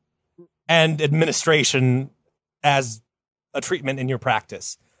patenting and administration as a treatment in your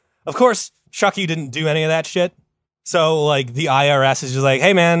practice. Of course, Chucky didn't do any of that shit. So like the IRS is just like,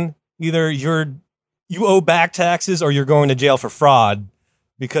 hey man, either you owe back taxes or you're going to jail for fraud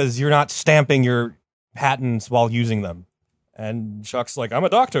because you're not stamping your patents while using them. And Chuck's like, I'm a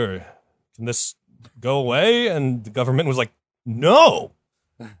doctor. Can this go away? And the government was like, no.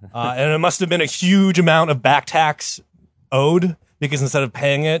 And it must have been a huge amount of back tax owed because instead of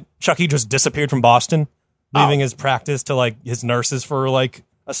paying it, Chucky just disappeared from Boston, leaving his practice to like his nurses for like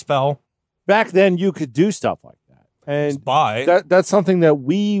a spell. Back then, you could do stuff like that. And Bye. that's something that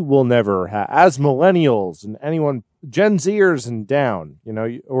we will never have as millennials and anyone, Gen Zers and down,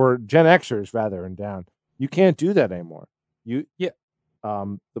 or Gen Xers rather and down. You can't do that anymore.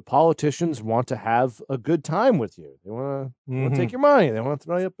 The politicians want to have a good time with you. They want to take your money. They want to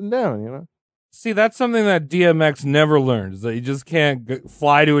throw you up and down, See, that's something that DMX never learned, is that you just can't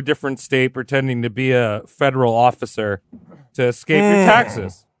fly to a different state pretending to be a federal officer to escape your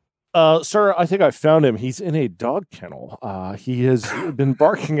taxes. Sir, I think I found him. He's in a dog kennel. He has been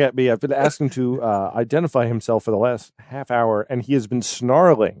barking at me. I've been asking to identify himself for the last half hour, and he has been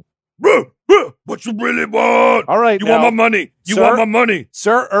snarling. What you really want? All right, You now, want my money? You sir? want my money?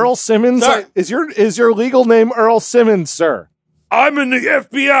 Sir, Earl Simmons? Sir. Is your legal name Earl Simmons, sir? I'm in the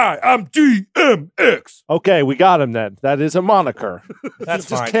FBI. I'm DMX. Okay, we got him then. That is a moniker. That's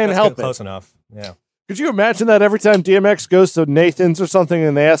just fine. can't That's help good. it. Close enough. Yeah. Could you imagine that every time DMX goes to Nathan's or something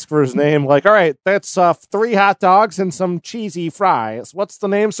and they ask for his name? Like, all right, that's 3 hot dogs and some cheesy fries. What's the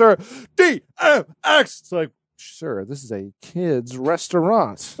name, sir? DMX. It's like, sir, this is a kid's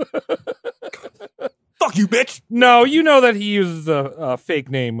restaurant. Fuck you, bitch. No, you know that he uses a fake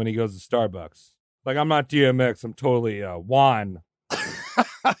name when he goes to Starbucks. Like, I'm not DMX. I'm totally Juan.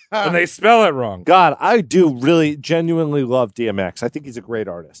 And they spell it wrong. God, I do really genuinely love DMX. I think he's a great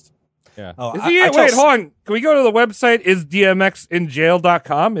artist. Yeah. Oh, Is he, wait, hold on. Can we go to the website?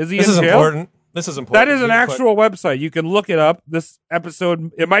 IsDMXinjail.com? Is he This in is jail? important. This is important. That is an actual website. You can look it up. This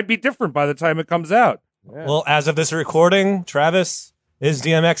episode, it might be different by the time it comes out. Yeah. Well, as of this recording, Travis, is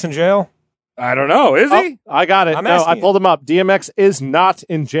DMX in jail? I don't know. Is he? I got it. I'm No, asking I you. pulled him up. DMX is not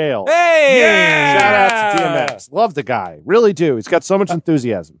in jail. Hey! Yeah! Shout out to DMX. Love the guy. Really do. He's got so much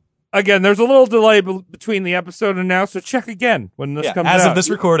enthusiasm. Again, there's a little delay between the episode and now, so check again when this comes as out. of this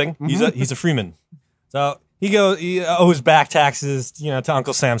recording, he's a freeman. So he owes back taxes, to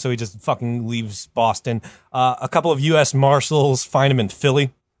Uncle Sam, so he just fucking leaves Boston. A couple of U.S. Marshals find him in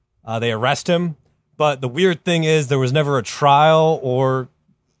Philly. They arrest him, but the weird thing is there was never a trial or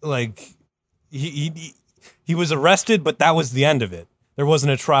like he was arrested, but that was the end of it. There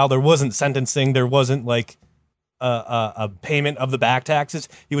wasn't a trial. There wasn't sentencing. There wasn't like a payment of the back taxes.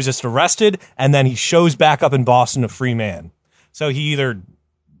 He was just arrested, and then he shows back up in Boston a free man. So he either,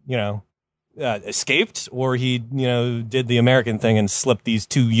 escaped or he, did the American thing and slipped these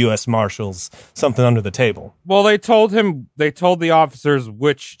 2 U.S. Marshals something under the table. Well, they told the officers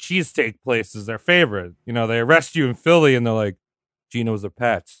which cheesesteak place is their favorite. They arrest you in Philly and they're like, Geno's or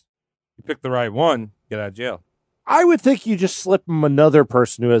Pat's. You picked the right one. get out of jail. I would think you just slip him another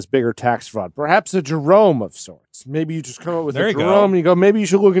person who has bigger tax fraud, perhaps a Jerome of sorts. Maybe you just come up with a Jerome and you go, maybe you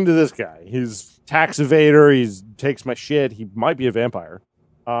should look into this guy. He's tax evader. He takes my shit. He might be a vampire.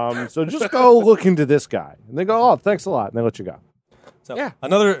 So just go look into this guy. And they go, oh, thanks a lot. And they let you go. So yeah.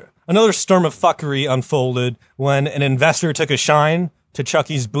 Another storm of fuckery unfolded when an investor took a shine to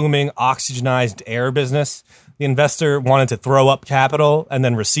Chucky's booming oxygenized air business. The investor wanted to throw up capital and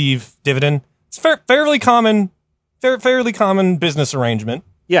then receive dividend. It's fairly common business arrangement.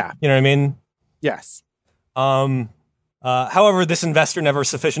 Yeah. You know what I mean? Yes. However, this investor never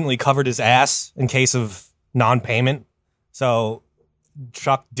sufficiently covered his ass in case of non-payment. So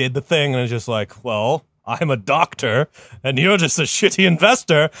Chuck did the thing and was just like, well, I'm a doctor and you're just a shitty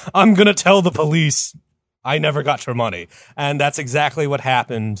investor. I'm going to tell the police I never got your money. And that's exactly what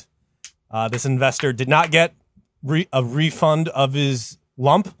happened. This investor did not get a refund of his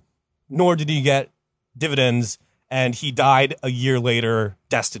lump, nor did he get dividends, and he died a year later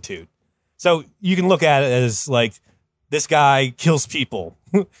destitute. So you can look at it as like, this guy kills people.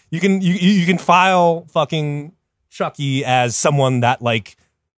 You can file fucking Chucky as someone that like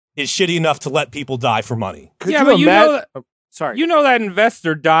is shitty enough to let people die for money. Yeah, but you know that, sorry. You know that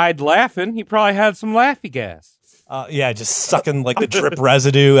investor died laughing. He probably had some laughy gas. Yeah, just sucking like the drip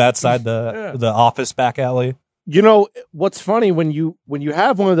residue outside the office back alley. You know what's funny when you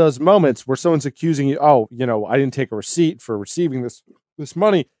have one of those moments where someone's accusing you, oh, you know, I didn't take a receipt for receiving this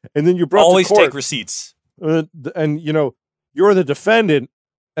money, and then you brought always to court, take receipts, and you know you're the defendant,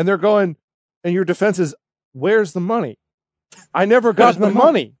 and they're going, and your defense is, where's the money? I never got the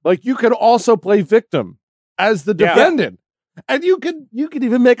money. Like you could also play victim as the defendant, and you could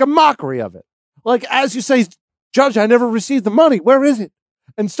even make a mockery of it, like as you say, Judge, I never received the money. Where is it?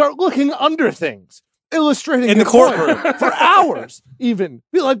 And start looking under things. Illustrating in the courtroom for hours, even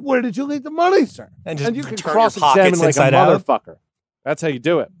be like, "Where did you leave the money, sir?" And you can cross-examine like a motherfucker. That's how you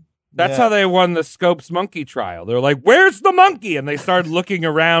do it. That's how they won the Scopes monkey trial. They're like, "Where's the monkey?" And they started looking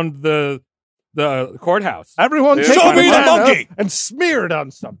around the courthouse. Everyone, show me the monkey, and smear it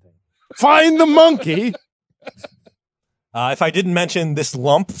on something. Find the monkey. If I didn't mention this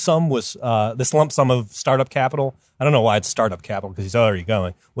lump sum of startup capital, I don't know why it's startup capital because he's already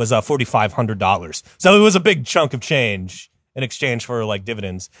going, was $4,500. So it was a big chunk of change in exchange for like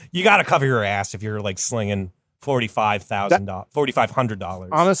dividends. You got to cover your ass if you're like slinging $4,500.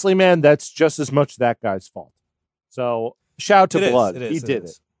 Honestly, man, that's just as much that guy's fault. So shout to Blood. He did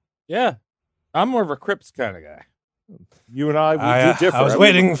it. Yeah. I'm more of a Crips kind of guy. You and I do differ. I was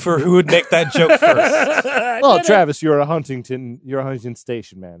waiting for who would make that joke first. Well, Travis, you're a Huntington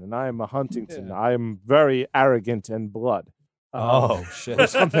station man, and I am a Huntington. Yeah. I am very arrogant and blood. Shit. Or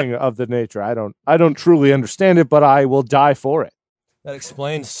something of the nature. I don't truly understand it, but I will die for it. That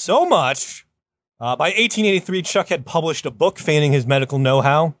explains so much. By 1883, Chuck had published a book feigning his medical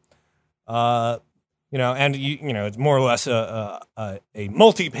know-how. It's more or less a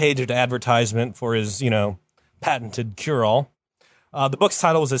multi-paged advertisement for his, patented cure-all. The book's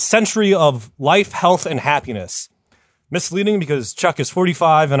title was A Century of Life, Health, and Happiness. Misleading because Chuck is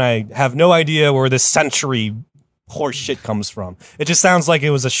 45 and I have no idea where this century horse shit comes from. It just sounds like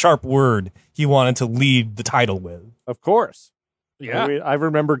it was a sharp word he wanted to lead the title with. Of course. Yeah. I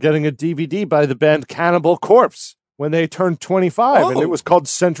remember getting a DVD by the band Cannibal Corpse when they turned 25, and it was called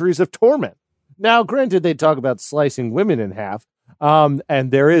Centuries of Torment. Now, granted, they talk about slicing women in half,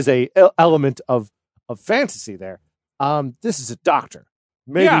 and there is a element of fantasy there. This is a doctor.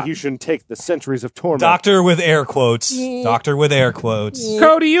 Maybe you shouldn't take the Centuries of Torment. Doctor with air quotes. Doctor with air quotes.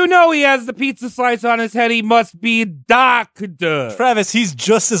 Cody, you know he has the pizza slice on his head. He must be doctor. Travis, he's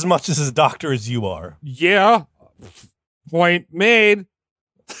just as much as a doctor as you are. Yeah. Point made.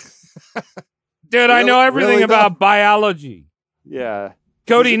 Dude, I know everything about biology. Yeah.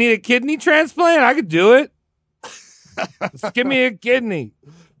 Cody, you need a kidney transplant? I could do it. Just give me a kidney.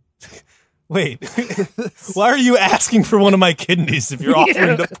 Wait, why are you asking for one of my kidneys if you're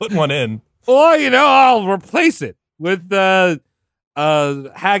offering to put one in? Well, I'll replace it with haggis.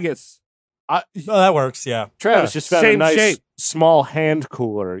 That works, yeah. Travis just found a nice small hand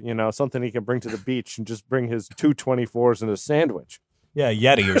cooler, something he can bring to the beach and just bring his 224s in a sandwich. Yeah,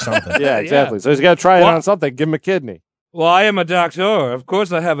 Yeti or something. Yeah, exactly. So he's got to try it on something. Give him a kidney. Well, I am a doctor. Of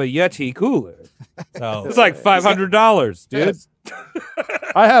course, I have a Yeti cooler. It's like $500, dude. Yes.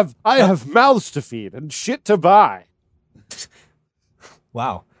 I have mouths to feed and shit to buy.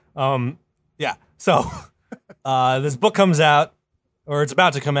 Wow. Yeah. So this book comes out, or it's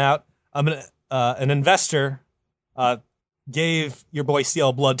about to come out. An investor gave your boy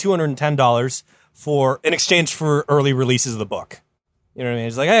CL Blood $210 in exchange for early releases of the book. You know what I mean?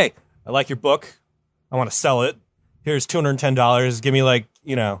 He's like, hey, I like your book. I want to sell it. Here's $210. Give me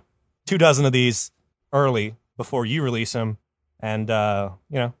 2 dozen of these early before you release them. And,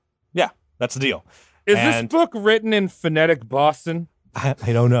 yeah, that's the deal. Is this book written in phonetic Boston? I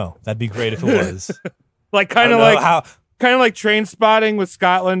don't know. That'd be great if it was. kind of like Train Spotting with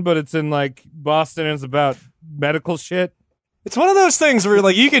Scotland, but it's in Boston and it's about medical shit. It's one of those things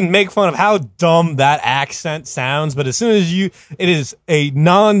where you can make fun of how dumb that accent sounds, but as soon as it is a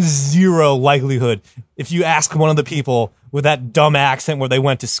non-zero likelihood if you ask one of the people with that dumb accent where they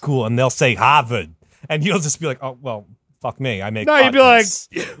went to school and they'll say Harvard, and you'll just be like, oh, well, fuck me. I make you'd be like,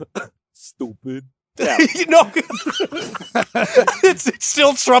 stupid. Yeah. It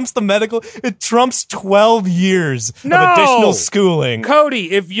still trumps the medical. It trumps 12 years of additional schooling.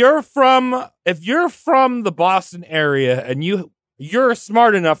 Cody, if you're from the Boston area and you're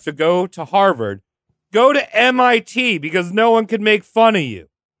smart enough to go to Harvard, go to MIT because no one can make fun of you.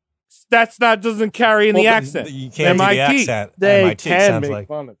 Doesn't carry in the accent. You can't MIT. do the accent. They MIT can sounds make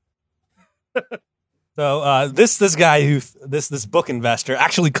fun of. So this guy this book investor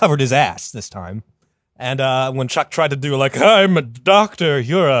actually covered his ass this time. And when Chuck tried to do I'm a doctor,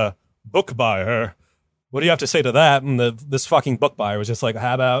 you're a book buyer, what do you have to say to that? And this fucking book buyer was just like,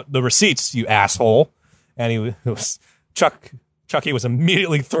 how about the receipts, you asshole? And Chucky was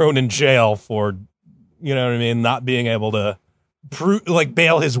immediately thrown in jail for, not being able to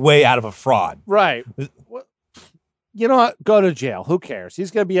bail his way out of a fraud. Right. You know what? Go to jail. Who cares? He's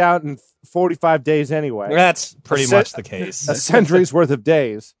going to be out in 45 days anyway. That's pretty much the case. A century's worth of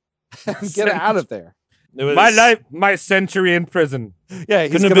days. Get out of there. My century in prison. Yeah,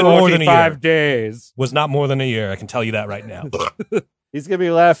 he's couldn't have been more than a year. 45 days. Was not more than a year. I can tell you that right now. He's gonna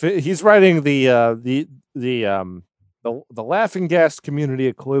be laughing. He's writing the laughing gas community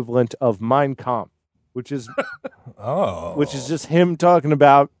equivalent of Mein Kampf, which is just him talking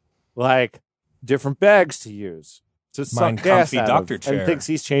about different bags to use to suck gas out of, and thinks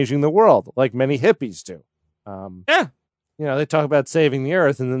he's changing the world like many hippies do. They talk about saving the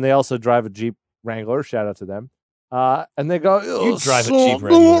earth, and then they also drive a Jeep Wrangler, shout out to them. And they go, you drive a Jeep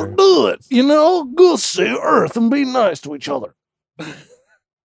Wrangler. Don't do it. Go save Earth and be nice to each other.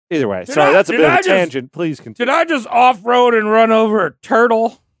 Either way, that's a bit of a tangent. Please continue. Did I just off-road and run over a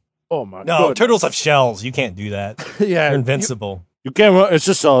turtle? Oh my god. No, turtles have shells. You can't do that. Yeah. They're invincible. You can't, it's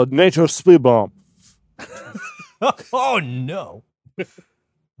just a nature speed bomb. Oh no.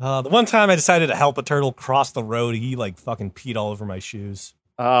 The one time I decided to help a turtle cross the road, he fucking peed all over my shoes.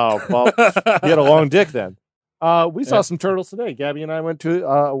 Oh, well, you had a long dick then. We saw some turtles today. Gabby and I went to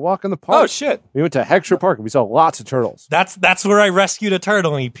a walk in the park. Oh, shit. We went to Heckscher Park and we saw lots of turtles. That's where I rescued a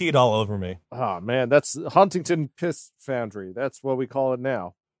turtle and he peed all over me. Oh, man. That's Huntington Piss Foundry. That's what we call it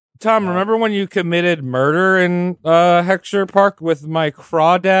now. Tom, remember when you committed murder in Heckscher Park with my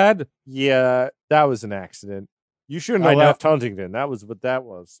crawdad? Yeah, that was an accident. You shouldn't have left Huntington. That was what that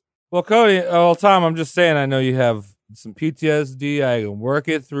was. Well, Cody, Tom, I'm just saying, I know you have some PTSD. I can work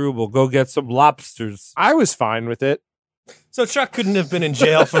it through. We'll go get some lobsters. I was fine with it. So Chuck couldn't have been in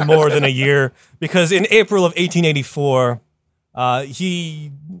jail for more than a year because in April of 1884,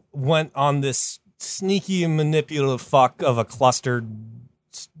 he went on this sneaky and manipulative fuck of a clustered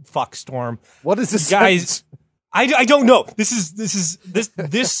fuck storm. What is this, guys? I don't know. This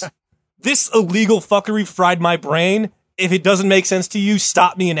illegal fuckery fried my brain. If it doesn't make sense to you,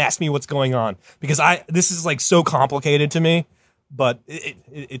 stop me and ask me what's going on because this is so complicated to me. But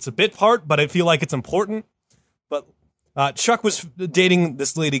it's a bit part, but I feel like it's important. But Chuck was dating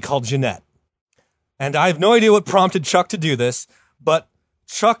this lady called Jeanette, and I have no idea what prompted Chuck to do this. But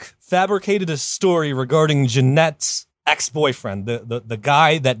Chuck fabricated a story regarding Jeanette's ex-boyfriend, the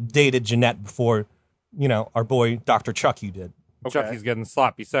guy that dated Jeanette before, our boy Dr. Chucky did. Okay. Chucky's getting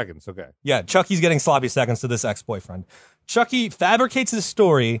sloppy seconds. Okay. Yeah, Chucky's getting sloppy seconds to this ex-boyfriend. Chucky fabricates a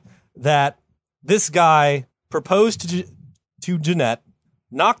story that this guy proposed to Jeanette,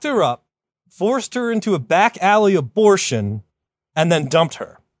 knocked her up, forced her into a back alley abortion, and then dumped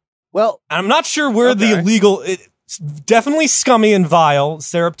her. Well, and I'm not sure where the illegal... It's definitely scummy and vile,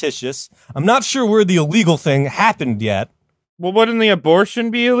 surreptitious. I'm not sure where the illegal thing happened yet. Well, wouldn't the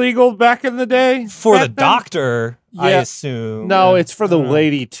abortion be illegal back in the day? For the doctor, yeah. I assume. No, it's for the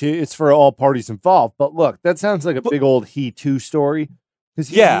lady too. It's for all parties involved. But look, that sounds like a big old he too story. Because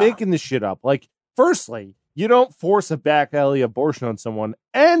he's making this shit up. Firstly, you don't force a back alley abortion on someone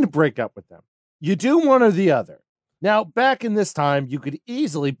and break up with them. You do one or the other. Now, back in this time, you could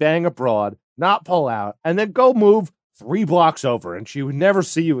easily bang a broad, not pull out, and then go move 3 blocks over, and she would never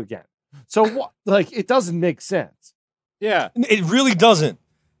see you again. So, it doesn't make sense. Yeah. It really doesn't.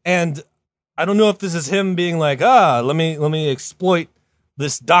 And I don't know if this is him being let me exploit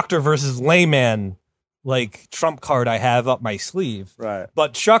this doctor versus layman like trump card I have up my sleeve. Right.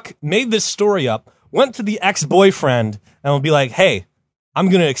 But Chuck made this story up, went to the ex-boyfriend, and will be like, hey, I'm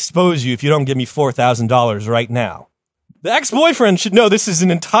going to expose you if you don't give me $4,000 right now. The ex-boyfriend should know this is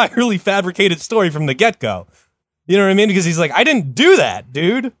an entirely fabricated story from the get-go. You know what I mean? Because he's like, I didn't do that,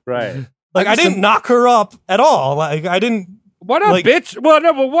 dude. Right. Like, I didn't knock her up at all. Like, I didn't. What a bitch. Well,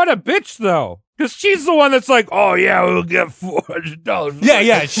 no, but what a bitch, though. Because she's the one that's like, oh, yeah, we'll get $400.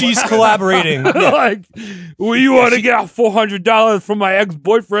 Yeah, she's collaborating. Yeah. Like, well, you want to get $400 from my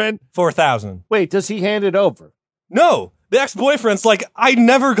ex-boyfriend? $4,000. Wait, does he hand it over? No. The ex-boyfriend's like, I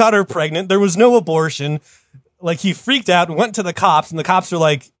never got her pregnant. There was no abortion. Like, he freaked out and went to the cops, and the cops are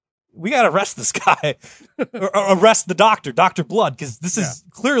like, we got to arrest this guy. or arrest the doctor, Dr. Blood, because this is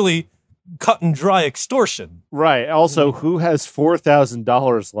clearly cut and dry extortion. Right. Also, who has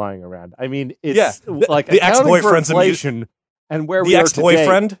 $4,000 lying around? I mean, it's like the ex-boyfriend's inflation and where we the are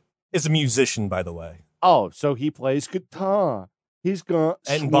ex-boyfriend today. is a musician, by the way. Oh, so he plays guitar. He's got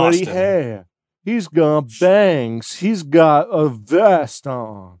And sweaty Boston. hair. He's got bangs. He's got a vest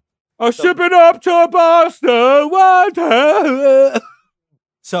on. I'm shipping up to Boston. What?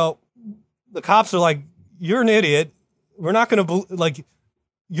 So the cops are like, you're an idiot. We're not going to, like,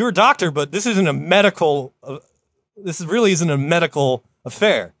 you're a doctor, but this isn't a medical, this really isn't a medical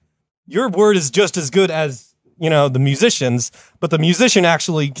affair. Your word is just as good as, you know, the musicians, but the musician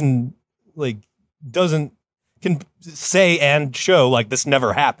actually can, like, can say and show like this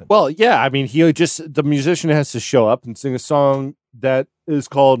never happened. Well, yeah. I mean, the musician has to show up and sing a song that is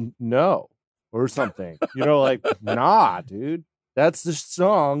called No or something. You know, like, nah, dude. That's the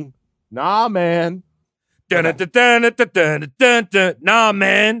song. Nah, man. Nah, man.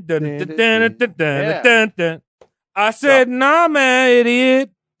 I said, nah, man,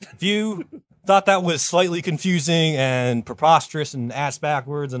 idiot. If you thought that was slightly confusing and preposterous and ass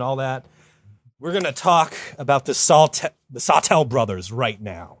backwards and all that, we're going to talk about the Sawtell brothers right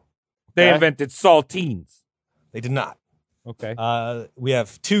now. They invented saltines. They did not. Okay. We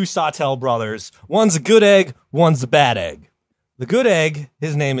have two Sawtell brothers. One's a good egg, one's a bad egg. The good egg,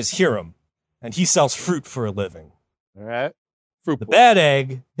 his name is Hiram, and he sells fruit for a living. All right. The bad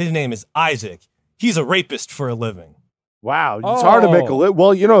egg, his name is Isaac. He's a rapist for a living. Wow. It's hard to make a living.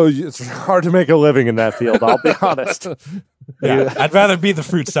 Well, you know, it's hard to make a living in that field, I'll be honest. Yeah, I'd rather be the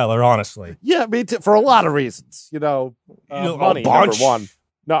fruit seller, honestly. Yeah, me too, for a lot of reasons. You know, money, number one.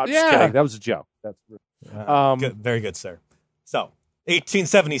 No, I'm just kidding. That was a joke. That's good, very good, sir. So,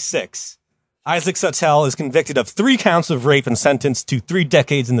 1876. Isaac Sawtell is convicted of 3 counts of rape and sentenced to 3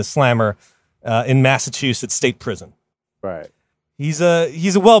 decades in the slammer in Massachusetts State Prison. Right. He's a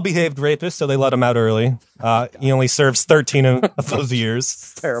well-behaved rapist, so they let him out early. He only serves 13 of those years.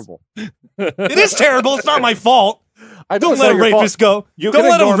 It's terrible. It is terrible. It's not my fault. Don't let a rapist go. You Don't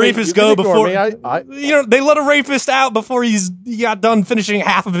let a rapist go before. Me. You know, they let a rapist out before he got done finishing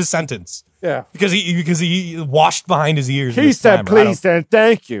half of his sentence. Yeah, because he washed behind his ears. He said, "Please and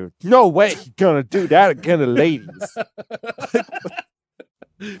thank you." No way he's gonna do that again to ladies.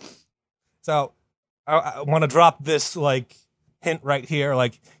 So I want to drop this like hint right here.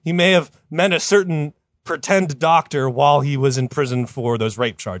 Like, he may have met a certain pretend doctor while he was in prison for those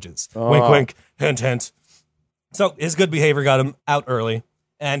rape charges. Wink, wink, hint, hint. So his good behavior got him out early,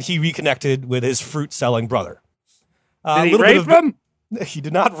 and he reconnected with his fruit-selling brother. Did he rape him? He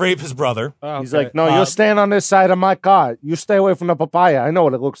did not rape his brother. Oh, okay. He's like, no, you're staying on this side of my car. You stay away from the papaya. I know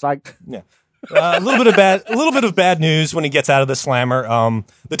what it looks like. Yeah. A little bit of bad news when he gets out of the slammer.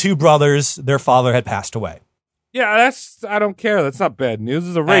 The 2 brothers, their father had passed away. Yeah, I don't care. That's not bad news.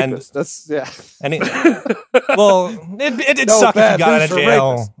 He's a rapist. And it'd suck if he got out of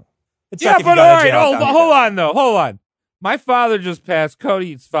jail. Yeah, but all right, hold on. My father just passed.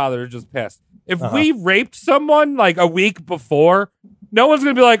 Cody's father just passed. If we raped someone like a week before, no one's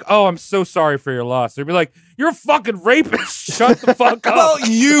going to be like, oh, I'm so sorry for your loss. They'd be like, you're a fucking rapist. Shut the fuck up. Well,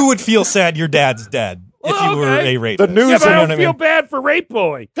 you would feel sad your dad's dead if you were a rapist. The news, but I don't feel bad for Rape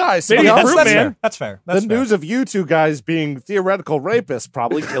Boy. Guys, that's fair. The news of you 2 guys being theoretical rapists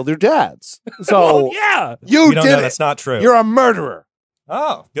probably killed your dads. So, yeah. You don't know that's not true. You're a murderer.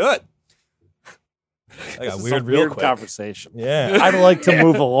 Oh, good. I got weird real quick. Conversation. Yeah. I'd like to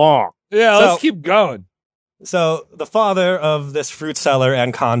move along. Yeah, let's keep going. So the father of this fruit seller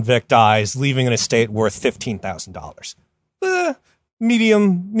and convict dies, leaving an estate worth $15,000.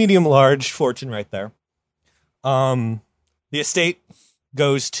 Medium large fortune right there. The estate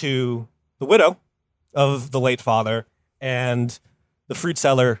goes to the widow of the late father, and the fruit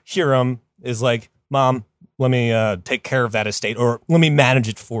seller, Hiram, is like, Mom, let me take care of that estate, or let me manage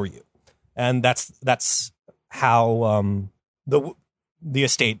it for you. And that's how the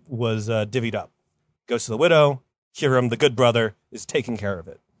estate was divvied up. goes to the widow. Hiram, the good brother, is taking care of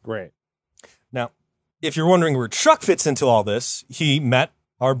it. Great. Now, if you're wondering where Chuck fits into all this, he met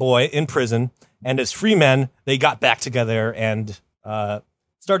our boy in prison, and as free men, they got back together and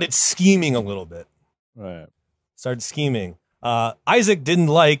started scheming a little bit. Right. Started scheming. Isaac didn't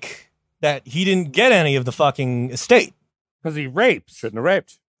like that he didn't get any of the fucking estate. Because he rapes. Shouldn't have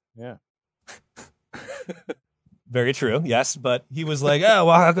raped. Yeah. Very true, yes, but he was like, oh,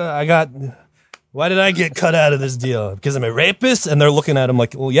 well, why did I get cut out of this deal? Because I'm a rapist? And they're looking at him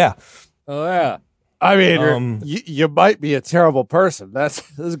like, well, yeah. Oh, yeah. I mean, you might be a terrible person. That's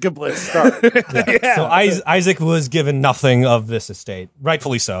a good place to start. Yeah. So Isaac was given nothing of this estate,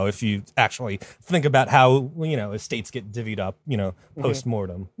 rightfully so. If you actually think about how estates get divvied up, post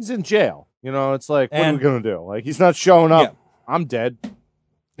mortem. He's in jail. It's like, what are we gonna do? Like, he's not showing up. Yeah. I'm dead.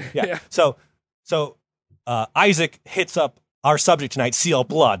 Yeah. So Isaac hits up our subject tonight, CL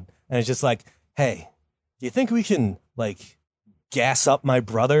Blood, and it's just like, hey, do you think we can gas up my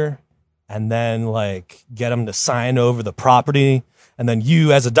brother? And then get him to sign over the property, and then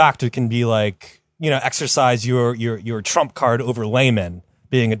you as a doctor can be exercise your trump card over laymen,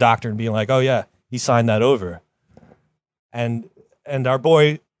 being a doctor and being like, oh yeah, he signed that over. And our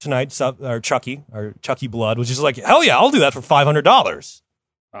boy tonight, our Chucky Blood, was just like, hell yeah, I'll do that for $500.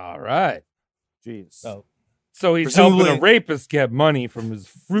 All right. Jeez. So he's helping a rapist get money from his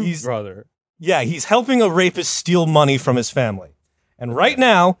fruit brother. Yeah, he's helping a rapist steal money from his family. And right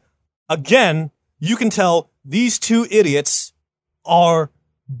now, again, you can tell these two idiots are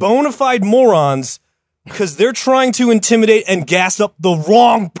bona fide morons because they're trying to intimidate and gas up the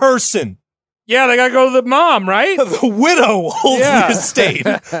wrong person. Yeah, they gotta go to the mom, right? The widow holds the estate.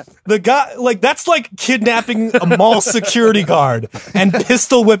 The guy, that's like kidnapping a mall security guard and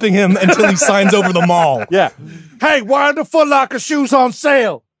pistol whipping him until he signs over the mall. Yeah. Hey, why are the Foot Locker shoes on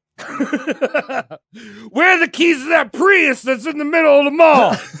sale? Where are the keys to that Prius that's in the middle of the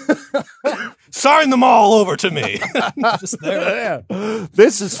mall? Sign them all over to me. Just there. Yeah.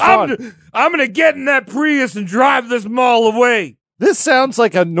 This is fun. I'm gonna get in that Prius and drive this mall away. This sounds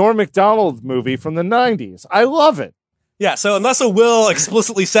like a Norm Macdonald movie from the 90s. I love it. Yeah, so unless a will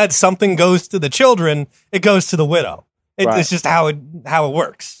explicitly said something goes to the children, it goes to the widow. It's just how it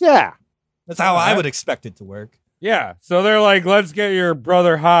works. Yeah. That's how I would expect it to work. Yeah, so they're like, let's get your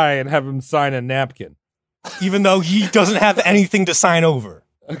brother high and have him sign a napkin. Even though he doesn't have anything to sign over.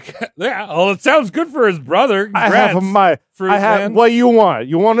 Okay. Yeah, well, it sounds good for his brother. Congrats I have what you want.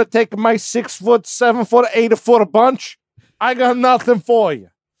 You want to take my 6 foot, 7 foot, 8 foot a bunch? I got nothing for you.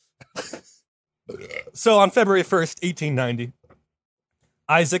 So on February 1st, 1890,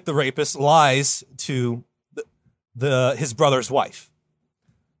 Isaac the rapist lies to his brother's wife.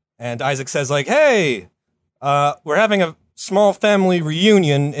 And Isaac says hey, we're having a small family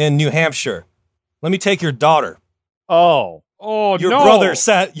reunion in New Hampshire. Let me take your daughter. Oh, your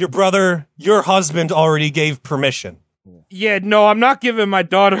husband already gave permission. Yeah, no, I'm not giving my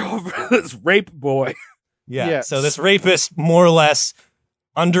daughter over to this rape boy. Yeah, yes. So this rapist more or less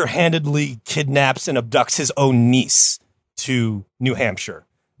underhandedly kidnaps and abducts his own niece to New Hampshire.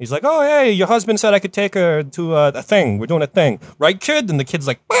 He's like, oh, hey, your husband said I could take her to a thing. We're doing a thing. Right, kid? And the kid's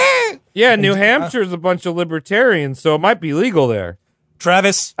like, bah! Yeah, New Hampshire's a bunch of libertarians, so it might be legal there.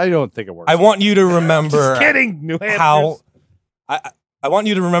 Travis, I don't think it works. I want you to remember Just kidding, New Hampshire. how I want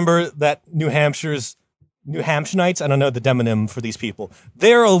you to remember that New Hampshire's New Hampshirites, I don't know the demonym for these people,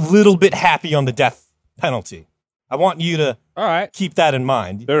 they're a little bit happy on the death penalty. I want you to keep that in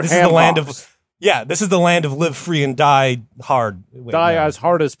mind. This is the land of this is the land of live free and die hard. As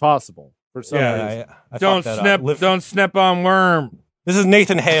hard as possible. For some reason. Don't snap on worm. This is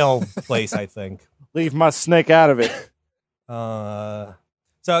Nathan Hale place, I think. Leave my snake out of it.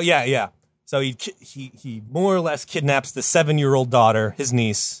 So he more or less kidnaps the 7-year-old daughter, his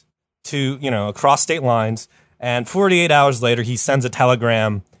niece, to across state lines, and 48 hours later he sends a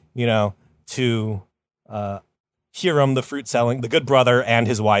telegram, to Hiram, the good brother, and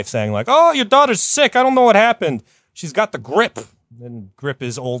his wife, saying like, "Oh, your daughter's sick. I don't know what happened. She's got the grip." And grip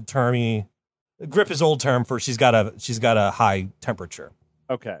is old term for she's got a high temperature.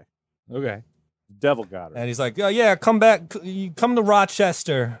 Okay. Okay. The devil got her. And he's like, "Oh yeah, come back. You come to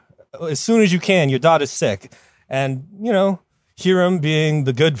Rochester as soon as you can. Your daughter's sick." And Hiram, being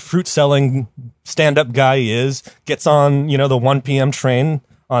the good fruit selling stand up guy he is, gets on the 1 p.m. train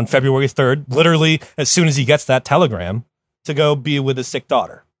on February 3rd, literally as soon as he gets that telegram, to go be with his sick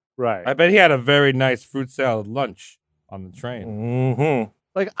daughter. Right. I bet he had a very nice fruit salad lunch on the train. Mm-hmm.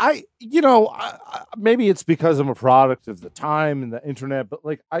 Like, maybe it's because I'm a product of the time and the internet, but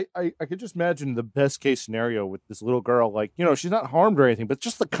I could just imagine the best case scenario with this little girl. She's not harmed or anything, but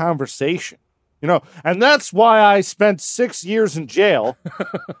just the conversation. You know, and that's why I spent 6 years in jail.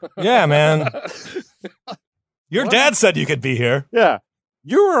 Yeah, man. Your dad said you could be here. Yeah.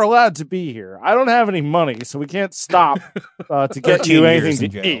 You were allowed to be here. I don't have any money, so we can't stop to get you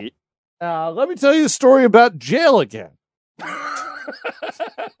anything to eat. Let me tell you a story about jail again.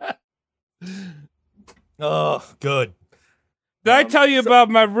 Oh, good. Did I tell you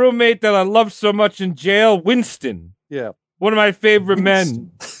about my roommate that I loved so much in jail? Winston. Yeah. One of my favorite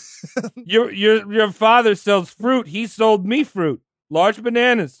men. Your father sells fruit. He sold me fruit. Large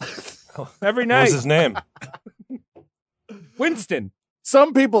bananas. Every night. What was his name? Winston.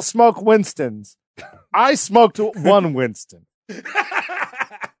 Some people smoke Winstons. I smoked one Winston.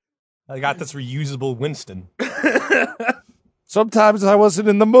 I got this reusable Winston. Sometimes I wasn't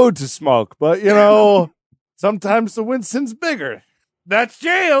in the mood to smoke, but, you know, sometimes the Winston's bigger. That's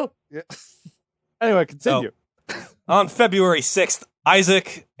jail. Yeah. Anyway, continue. On February 6th,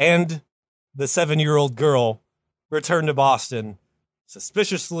 Isaac and the 7-year-old girl returned to Boston,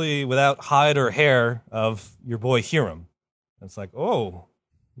 suspiciously without hide or hair of your boy Hiram. It's like, oh,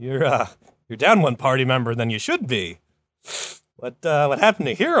 you're down one party member than you should be. What happened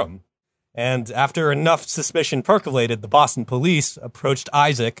to Hiram? And after enough suspicion percolated, the Boston police approached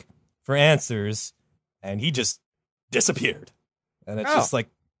Isaac for answers, and he just disappeared. And it's just like,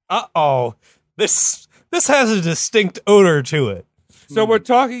 uh-oh, this has a distinct odor to it. So we're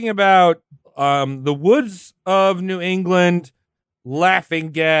talking about the woods of New England,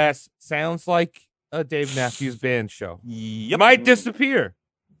 Laughing Gas. Sounds like a Dave Matthews Band show. Yep. Might disappear.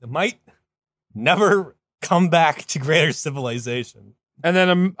 It might never come back to greater civilization. And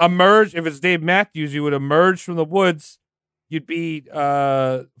then emerge. If it's Dave Matthews, you would emerge from the woods. You'd be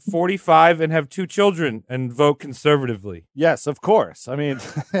 45 and have 2 children and vote conservatively. Yes, of course. I mean,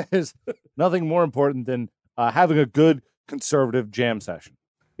 there's nothing more important than having a good conservative jam session.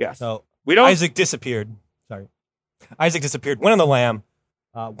 Yes. So we don't. Isaac disappeared. Isaac disappeared, went on the lam,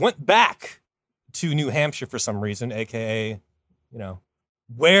 went back to New Hampshire for some reason, a.k.a., you know,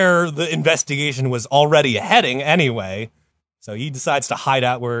 where the investigation was already heading anyway. So he decides to hide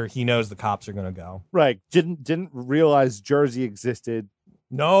out where he knows the cops are going to go. Right. Didn't realize Jersey existed.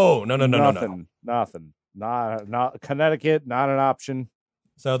 No. Nothing. Not Connecticut, not an option.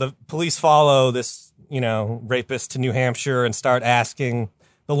 So the police follow this, you know, rapist to New Hampshire and start asking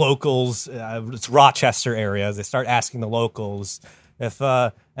the locals, it's Rochester area, they start asking the locals if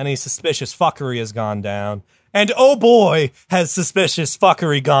any suspicious fuckery has gone down. And oh boy, has suspicious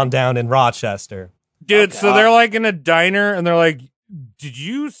fuckery gone down in Rochester. Dude, so they're like in a diner and they're like, did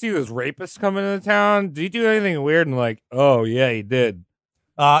you see this rapist coming into town? Did he do anything weird? And like, oh yeah, he did.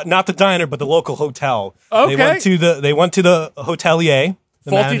 Not the diner, but the local hotel. Okay. They went to the hotelier.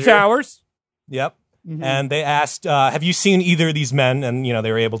 The Fawlty manager. Towers. Yep. Mm-hmm. And they asked, have you seen either of these men? And, you know,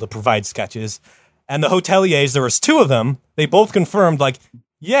 they were able to provide sketches. And the hoteliers, there was 2 of them. They both confirmed, like,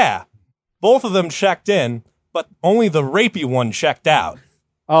 yeah, both of them checked in, but only the rapey one checked out.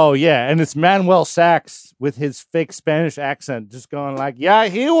 Oh, yeah. And it's Manuel Sachs with his fake Spanish accent just going like, yeah,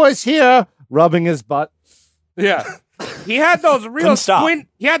 he was here, rubbing his butt. Yeah. He had those real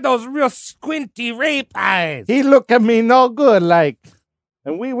squinty rape eyes. He looked at me no good, like,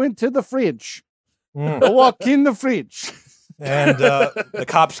 and we went to the fridge. Walk in the fridge. And the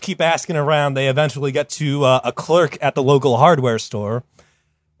cops keep asking around. They eventually get to a clerk at the local hardware store,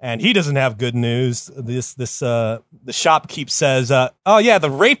 and he doesn't have good news. The shopkeep says, "Oh yeah, the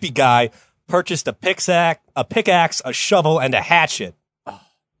rapey guy purchased a pickaxe, a shovel, and a hatchet."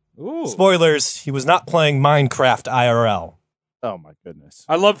 Ooh. Spoilers: he was not playing Minecraft IRL. Oh my goodness!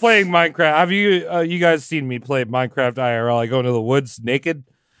 I love playing Minecraft. Have you guys seen me play Minecraft IRL? I go into the woods naked.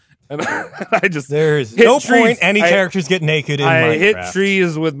 And I just there's no point any characters get naked in Minecraft. I hit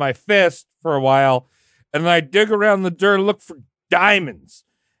trees with my fist for a while, and then I dig around the dirt and look for diamonds.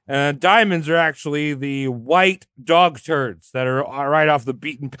 And diamonds are actually the white dog turds that are right off the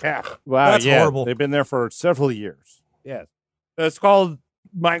beaten path. Wow, that's horrible. They've been there for several years. Yes. It's called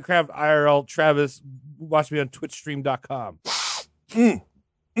Minecraft IRL. Travis, watch me on twitchstream.com. Do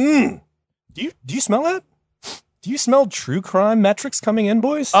you smell that? Do you smell true crime metrics coming in,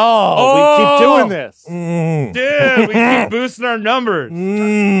 boys? Oh, we keep doing this. Dude, we keep boosting our numbers.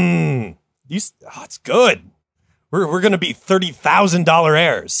 It's good. We're going to be $30,000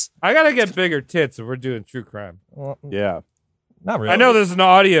 heirs. I got to get bigger tits if we're doing true crime. Yeah. Not really. I know this is an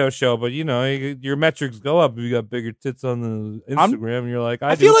audio show, but, you know, your metrics go up if you got bigger tits on the Instagram. And you're like,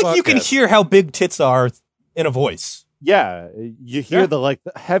 I feel like you can hear how big tits are in a voice. Yeah. You hear the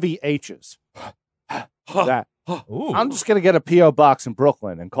heavy H's. That. Ooh. I'm just going to get a P.O. box in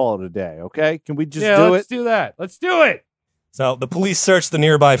Brooklyn and call it a day, okay? Can we just do it? Let's do that. Let's do it. So the police searched the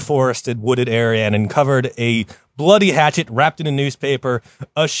nearby forested, wooded area and uncovered a bloody hatchet wrapped in a newspaper,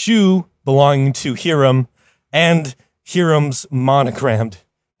 a shoe belonging to Hiram, and Hiram's monogrammed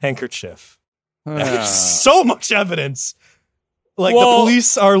handkerchief. There's so much evidence. Like, the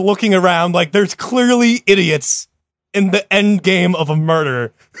police are looking around like there's clearly idiots in the end game of a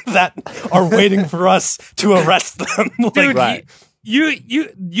murder that are waiting for us to arrest them. Dude, right.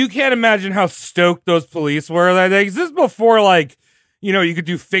 You can't imagine how stoked those police were. Like, this is before, like, you know, you could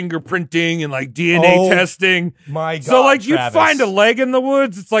do fingerprinting and like DNA testing. My God, so like Travis. you'd find a leg in the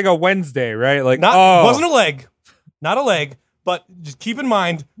woods. It's like a Wednesday, right? Like, wasn't a leg, not a leg, but just keep in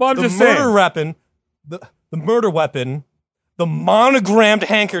mind Well, the murder weapon, the murder weapon, the monogrammed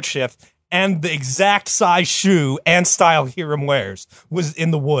handkerchief, and the exact size shoe and style Hiram wears was in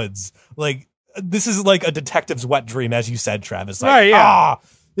the woods. Like, this is like a detective's wet dream, as you said, Travis. Like, right?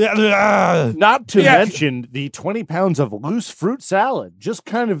 Yeah. Not to mention the 20 pounds of loose fruit salad, just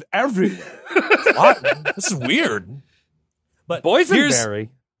kind of everywhere. What? This is weird. But boysenberry.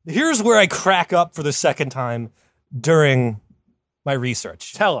 Here's where I crack up for the second time during my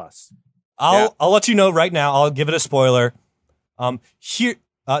research. Tell us. I'll let you know right now. I'll give it a spoiler. Not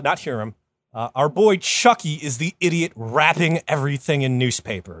Hiram. Our boy Chucky is the idiot wrapping everything in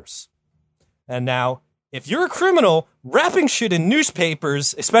newspapers. And now, if you're a criminal, wrapping shit in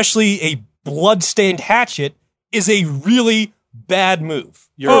newspapers, especially a blood-stained hatchet, is a really bad move.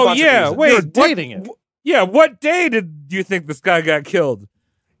 Wait, you're dating it. What day did you think this guy got killed?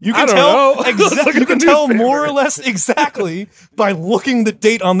 You can tell you can tell more or less exactly by looking the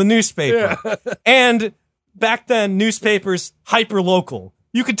date on the newspaper. Yeah. And back then, newspapers hyper local.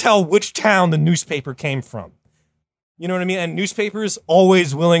 You could tell which town the newspaper came from. You know what I mean? And newspapers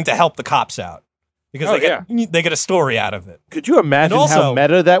always willing to help the cops out because they get a story out of it. Could you imagine how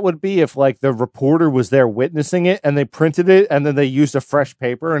meta that would be if like the reporter was there witnessing it and they printed it and then they used a fresh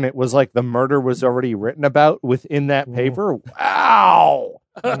paper and it was like the murder was already written about within that paper? Wow.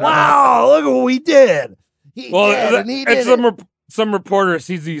 Wow, look at what we did. Some reporter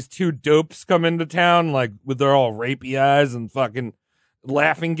sees these two dopes come into town, like with their all rapey eyes and fucking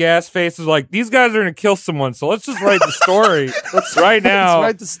laughing gas faces. Like, these guys are gonna kill someone, so let's just write the story. right now. Let's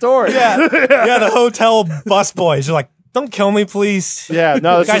write the story. Yeah, the hotel bus boys are like, "Don't kill me, please." Yeah,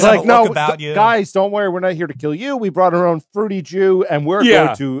 no, it's guys like, no, you. Guys, don't worry, we're not here to kill you. We brought our own fruity Jew, and we're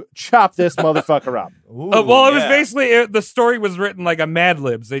going to chop this motherfucker up. Ooh, it was basically the story was written like a Mad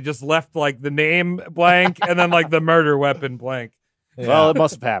Libs. They just left like the name blank and then like the murder weapon blank. Yeah. Well, it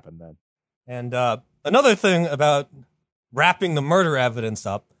must have happened then. And another thing about wrapping the murder evidence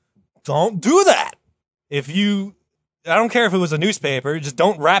up, don't do that. I don't care if it was a newspaper, just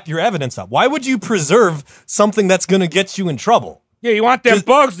don't wrap your evidence up. Why would you preserve something that's going to get you in trouble? Yeah, you want them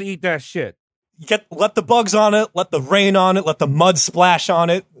bugs to eat that shit. Let the bugs on it, let the rain on it, let the mud splash on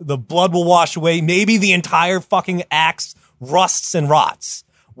it, the blood will wash away. Maybe the entire fucking axe rusts and rots.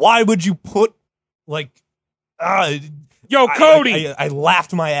 Why would you put, like... Yo, Cody! I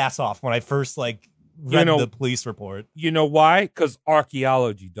laughed my ass off when I first, read the police report. You know why? Because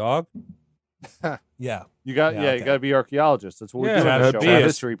archaeology, dog. Yeah. You got to be archaeologists. That's what we do.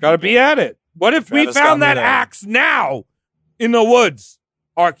 Gotta be at it. What if we found that axe now in the woods?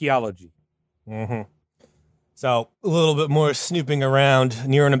 Archaeology. Mm-hmm. So, a little bit more snooping around.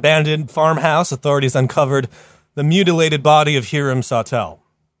 Near an abandoned farmhouse, authorities uncovered the mutilated body of Hiram Sawtelle.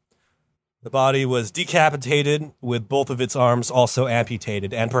 The body was decapitated with both of its arms also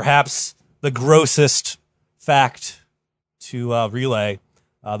amputated. And perhaps the grossest fact to relay,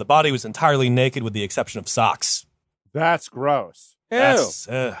 the body was entirely naked with the exception of socks. That's gross. That's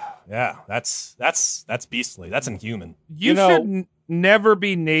beastly. That's inhuman. You should never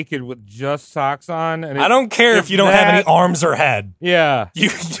be naked with just socks on. And I don't care if you don't have any arms or head. Yeah.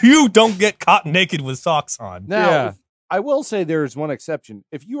 You don't get caught naked with socks on. Now, I will say there's one exception.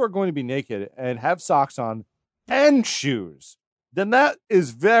 If you are going to be naked and have socks on and shoes, then that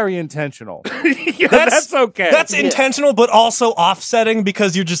is very intentional. That's okay. That's intentional, but also offsetting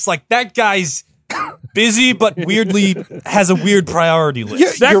because you're just like, that guy's busy, but weirdly has a weird priority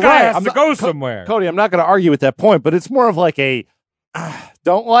list. That guy has to go somewhere. Cody, I'm not going to argue with that point, but it's more of like a,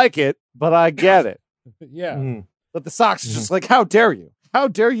 don't like it, but I get it. Yeah. Mm. But the socks is just like, how dare you? How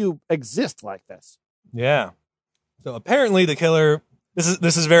dare you exist like this? Yeah. So apparently the killer, this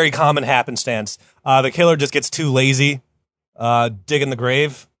is very common happenstance. The killer just gets too lazy digging the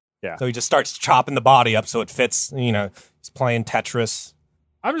grave. Yeah. So he just starts chopping the body up so it fits, he's playing Tetris.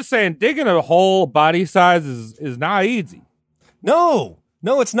 I'm just saying, digging a hole body size is not easy. No,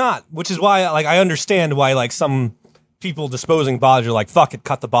 it's not. Which is why, I understand why, some people disposing bodies are like, fuck it,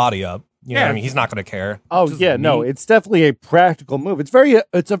 cut the body up. You know what I mean? He's not going to care. Oh yeah, no, it's definitely a practical move. It's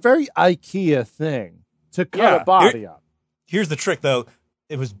a very IKEA thing to cut a body up. Here's the trick, though.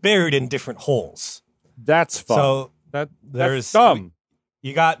 It was buried in different holes. That's fun. So that's dumb.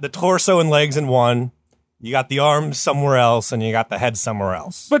 You got the torso and legs in one. You got the arms somewhere else, and you got the head somewhere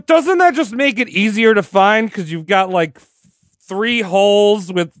else. But doesn't that just make it easier to find? Because you've got like 3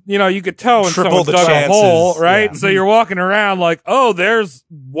 holes with, you could tell when someone dug a hole, right? Yeah. So you're walking around like, oh, there's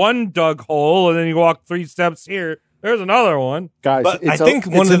one dug hole, and then you walk 3 steps here. There's another one. Guys,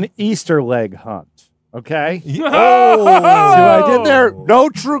 it's an Easter egg hunt, okay? Oh! See what I did there? No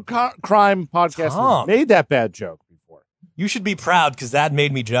true crime podcast has made that bad joke. You should be proud because that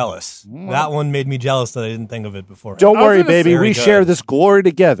made me jealous. That one made me jealous that I didn't think of it before. Don't worry, baby. We share this glory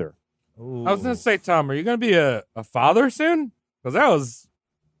together. Ooh. I was going to say, Tom, are you going to be a father soon? Because that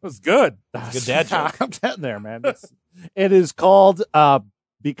was good. That's a good dad joke. I'm getting there, man. It is called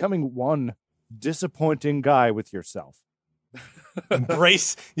becoming one disappointing guy with yourself.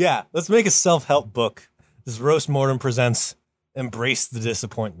 Embrace. Yeah, let's make a self-help book. This Roast Mortem presents Embrace the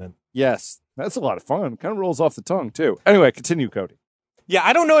Disappointment. Yes. That's a lot of fun. Kind of rolls off the tongue, too. Anyway, continue, Cody. Yeah,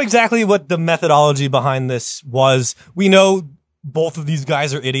 I don't know exactly what the methodology behind this was. We know both of these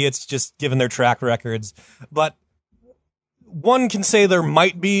guys are idiots, just given their track records. But one can say there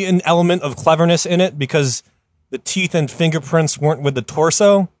might be an element of cleverness in it because the teeth and fingerprints weren't with the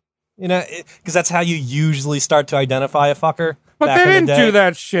torso. Because that's how you usually start to identify a fucker. But they didn't do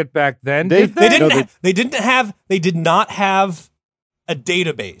that shit back then, did they? They did not have a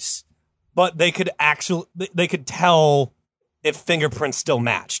database. But they could tell if fingerprints still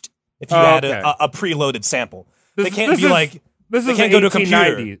matched if you had a preloaded sample. They can't go to a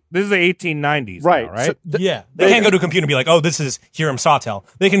computer. This is the 1890s, right? Now, right? So they can't go to a computer and be like, "Oh, this is Hiram Sawtell."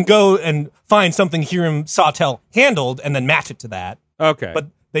 They can go and find something Hiram Sawtell handled and then match it to that. Okay, but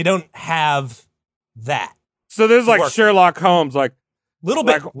they don't have that. So there's like Sherlock Holmes, like. Little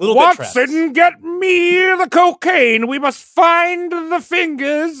bit. Watson, get me the cocaine. We must find the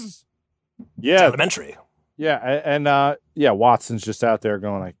fingers. Yeah, it's elementary. Yeah, and Watson's just out there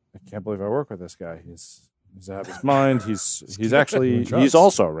going, I can't believe I work with this guy. He's out of his mind. He's actually he's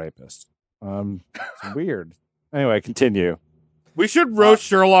also a rapist. It's weird. Anyway, continue. We should roast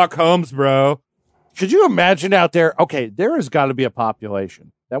Sherlock Holmes, bro. Could you imagine out there? Okay, there has got to be a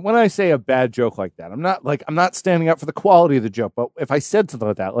population that when I say a bad joke like that, I'm not standing up for the quality of the joke, but if I said something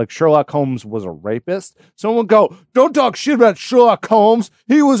like that, like Sherlock Holmes was a rapist, someone would go, "Don't talk shit about Sherlock Holmes.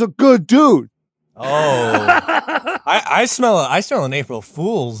 He was a good dude." Oh, I smell an April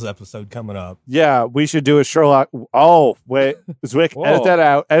Fool's episode coming up. Yeah, we should do a Sherlock. Oh, wait, Zwick, edit that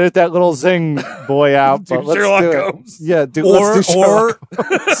out. Edit that little zing boy out. But let's Sherlock do Holmes. Yeah, let's do Sherlock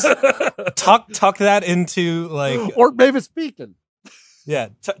Holmes. tuck that into like or Mavis Beacon. Yeah,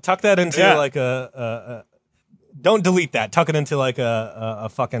 tuck that into like a don't delete that. Tuck it into like a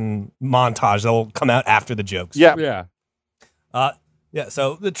fucking montage that will come out after the jokes. Yeah. Yeah,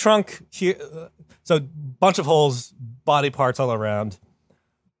 so the trunk here, so bunch of holes, body parts all around.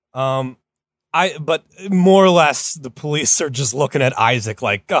 But more or less, the police are just looking at Isaac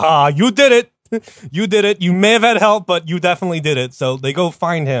like, you did it. You did it. You may have had help, but you definitely did it. So they go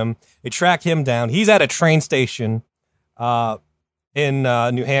find him. They track him down. He's at a train station in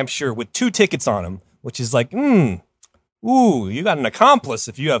New Hampshire with 2 tickets on him, which is like, you got an accomplice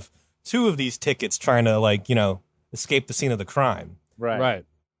if you have 2 of these tickets trying to escape the scene of the crime. Right.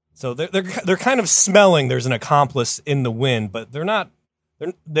 So they're kind of smelling there's an accomplice in the wind, but they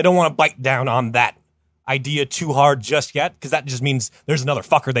don't want to bite down on that idea too hard just yet, because that just means there's another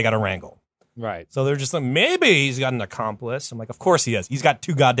fucker they got to wrangle. Right. So they're just like, maybe he's got an accomplice. I'm like, of course he has. He's got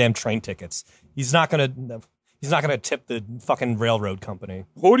 2 goddamn train tickets. He's not gonna tip the fucking railroad company.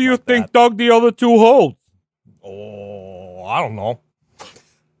 Who do you think dug the other 2 holes? Oh, I don't know.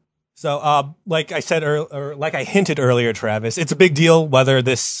 So, like I said, or like I hinted earlier, Travis, it's a big deal whether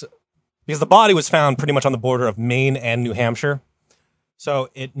because the body was found pretty much on the border of Maine and New Hampshire. So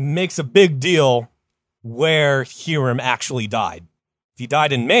it makes a big deal where Hiram actually died. If he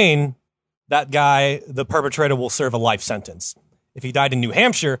died in Maine, that guy, the perpetrator, will serve a life sentence. If he died in New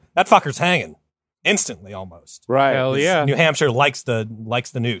Hampshire, that fucker's hanging instantly, almost. Right. Hell yeah. New Hampshire likes the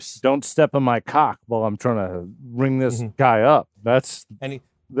noose. Don't step on my cock while I'm trying to ring this guy up. That's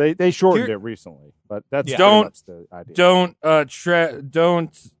they shortened it recently, but that's pretty much the idea.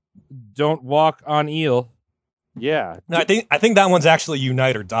 Don't walk on eel. Yeah. No, I think that one's actually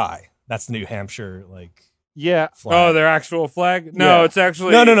Unite or Die. That's the New Hampshire Yeah. flag. Oh, their actual flag? No, it's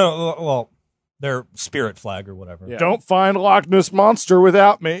actually No. Well, their spirit flag or whatever. Yeah. Don't find Loch Ness Monster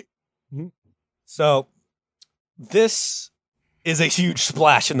without me. So this is a huge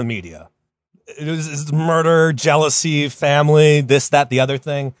splash in the media. it was murder, jealousy, family, this, that, the other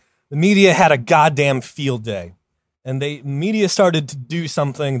thing. The media had a goddamn field day. And media started to do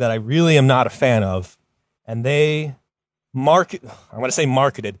something that I really am not a fan of. And they marketed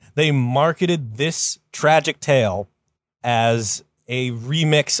this tragic tale as a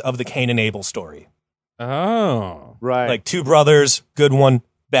remix of the Cain and Abel story. Oh, right. Like two brothers, good one,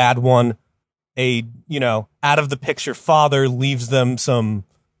 bad one. Out of the picture father leaves them some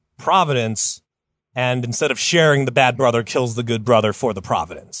providence, and instead of sharing, the bad brother kills the good brother for the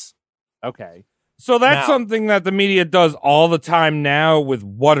providence. Okay. So that's something that the media does all the time now with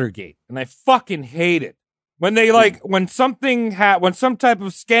Watergate, and I fucking hate it. When they when some type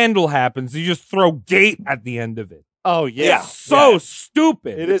of scandal happens, you just throw "gate" at the end of it. Oh yeah, it's so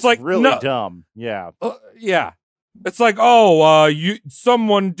stupid. It's like really dumb. Yeah, yeah. It's like,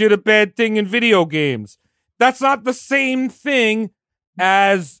 someone did a bad thing in video games. That's not the same thing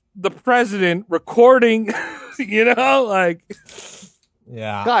as the president recording. Yeah,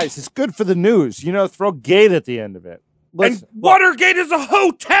 guys, it's good for the news. Throw "gate" at the end of it. Listen, and Watergate is a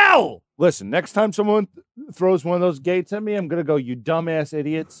hotel. Listen, next time someone throws one of those gates at me, I'm gonna go, "You dumbass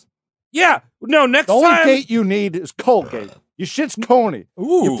idiots." Yeah, no. Next the only gate you need is Colgate. Your shit's corny.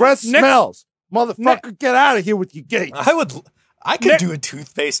 Your breath smells. Motherfucker, get out of here with your gates. I could do a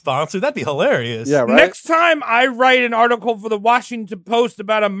toothpaste sponsor. That'd be hilarious. Yeah, right. Next time I write an article for the Washington Post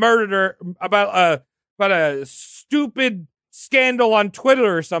about a murder, about a stupid scandal on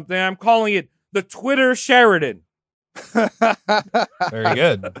Twitter or something, I'm calling it the Twitter Sheridan. Very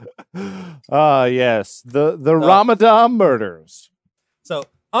good. Yes, the Ramadan murders. So,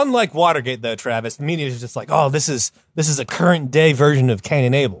 unlike Watergate, though, Travis, the media is just like, oh, this is a current day version of Cain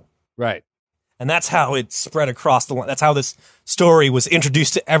and Abel, right? And that's how it spread across the land. That's how this story was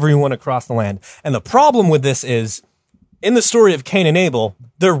introduced to everyone across the land. And the problem with this is, in the story of Cain and Abel,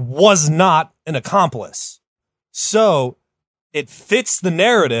 there was not an accomplice. So it fits the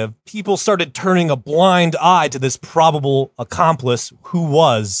narrative. People started turning a blind eye to this probable accomplice who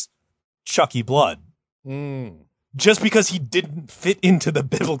was Chucky Blood. Just because he didn't fit into the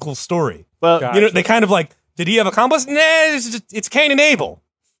biblical story. Well, they kind of like, did he have accomplice? Nah, it's Cain and Abel.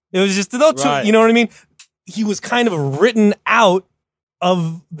 It was just those two, Right. you know what I mean? He was kind of written out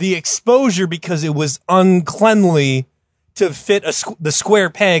of the exposure because it was uncleanly to fit the square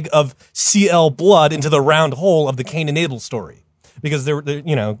peg of CL Blood into the round hole of the Cain and Abel story. Because there's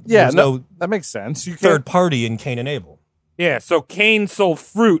no that makes sense. You third party in Cain and Abel. Yeah, so Cain sold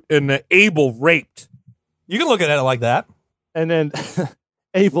fruit and Abel raped. You can look at it like that. And then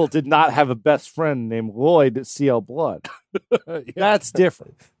Abel did not have a best friend named Lloyd CL Blood. That's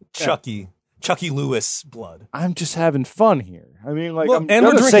different. Chucky Lewis Blood. I'm just having fun here. I mean, Well, I'm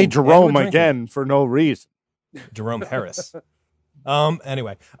going to say Jerome again for no reason. Jerome Harris.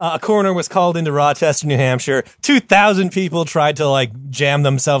 Anyway, a coroner was called into Rochester, New Hampshire. 2,000 people tried to jam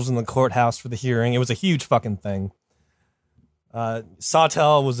themselves in the courthouse for the hearing. It was a huge fucking thing.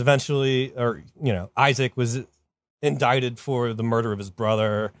 Sawtell was eventually, Isaac was indicted for the murder of his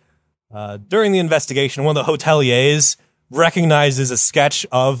brother. During the investigation, one of the hoteliers recognizes a sketch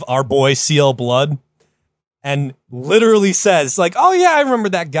of our boy CL Blood and literally says, oh yeah, I remember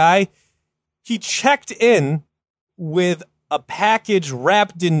that guy. He checked in with a package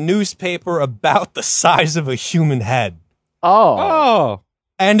wrapped in newspaper about the size of a human head. Oh.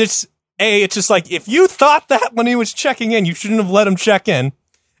 And it's just like, if you thought that when he was checking in, you shouldn't have let him check in.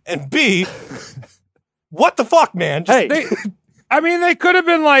 And B, what the fuck, man? They could have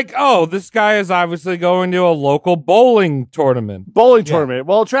been like, oh, this guy is obviously going to a local bowling tournament. Tournament.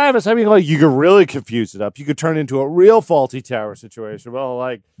 Well, Travis, you could really confuse it up. You could turn into a real Faulty Tower situation.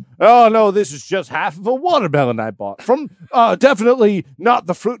 Well, oh, no, this is just half of a watermelon I bought from definitely not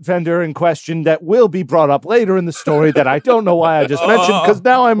the fruit vendor in question that will be brought up later in the story that I don't know why I just mentioned because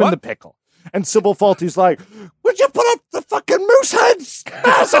now I'm in the pickle. And Sybil Faulty's like, would you put up the fucking moose heads,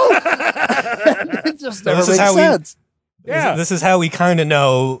 asshole? It just never makes sense. Yeah. This is how we kind of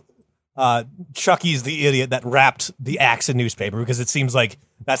know Chucky's the idiot that wrapped the axe in newspaper, because it seems like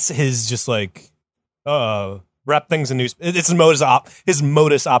that's his wrap things in newspaper. It's his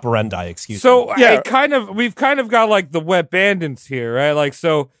modus operandi, excuse me. So we've kind of got the wet bandits here, right?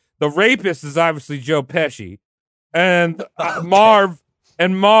 So the rapist is obviously Joe Pesci, and Marv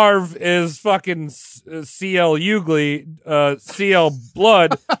is fucking CL Ugly, CL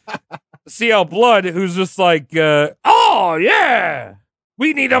Blood. CL Blood, who's just oh yeah,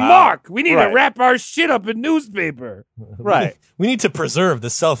 we need a mark. We need to wrap our shit up in newspaper. Right. We need to preserve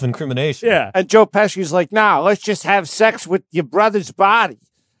the self-incrimination. Yeah. And Joe Pesci's like, nah, let's just have sex with your brother's body.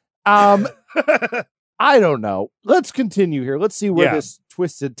 I I don't know. Let's continue here. Let's see where this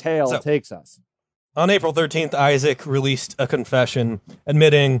twisted tale takes us. On April 13th, Isaac released a confession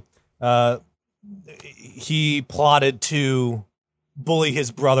admitting he plotted to bully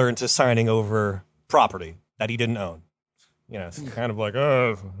his brother into signing over property that he didn't own. It's kind of like,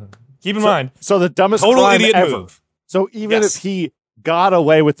 keep in mind. So the dumbest total crime idiot ever. move. So even if he got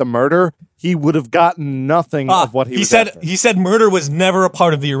away with the murder, he would have gotten nothing of what he said. after. He said murder was never a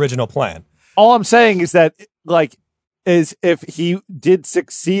part of the original plan. All I'm saying is that, is if he did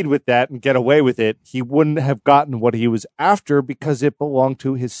succeed with that and get away with it, he wouldn't have gotten what he was after because it belonged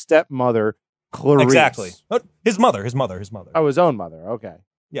to his stepmother, Clarice. Exactly. His mother. Oh, his own mother. Okay.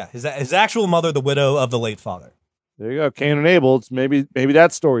 Yeah, his actual mother, the widow of the late father. There you go. Cain and Abel. Maybe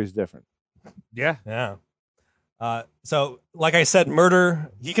that story is different. Yeah. Yeah. So, like I said, murder.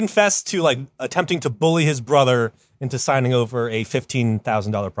 He confessed to attempting to bully his brother into signing over a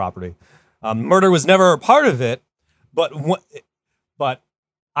 $15,000 property. Murder was never a part of it, but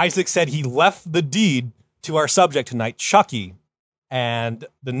Isaac said he left the deed to our subject tonight, Chucky, and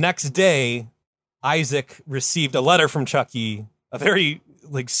the next day, Isaac received a letter from Chucky, a very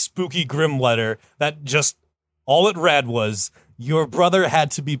spooky, grim letter that just all it read was, "Your brother had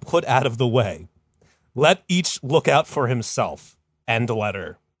to be put out of the way. Let each look out for himself." End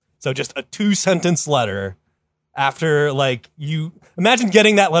letter. So just a 2-sentence letter. After you imagine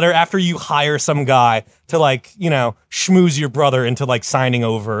getting that letter after you hire some guy to schmooze your brother into signing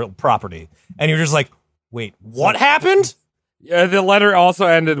over property, and you're just like, wait, what happened? Yeah, the letter also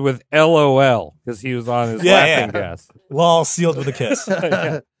ended with LOL because he was on his laughing gas. Lol, sealed with a kiss.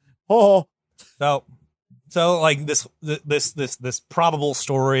 Oh, so this probable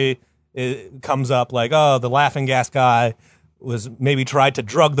story comes up the laughing gas guy was maybe tried to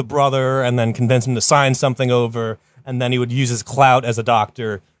drug the brother and then convince him to sign something over, and then he would use his clout as a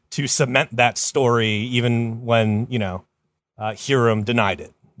doctor to cement that story even when, Hiram denied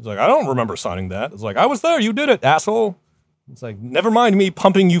it. He's like, I don't remember signing that. It's like, I was there, you did it, asshole. It's like, never mind me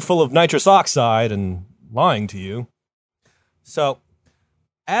pumping you full of nitrous oxide and lying to you. So,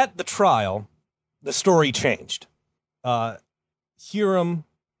 at the trial, the story changed.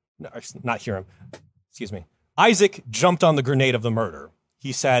 Isaac jumped on the grenade of the murder.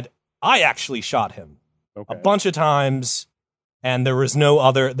 He said, I actually shot him a bunch of times, and there wasn't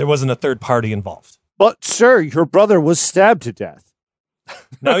a third party involved. But sir, your brother was stabbed to death.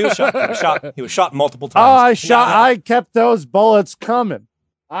 No, he was shot. He was shot multiple times. I kept those bullets coming.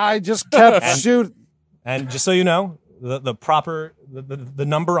 I just kept shooting. And just so you know, the proper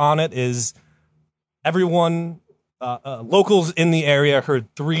number on it is everyone, locals in the area heard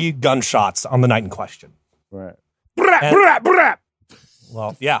 3 gunshots on the night in question. Right.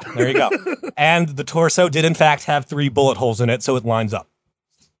 Well, yeah, there you go. And the torso did, in fact, have 3 bullet holes in it, so it lines up.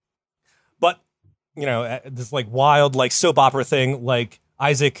 But, this wild, soap opera thing,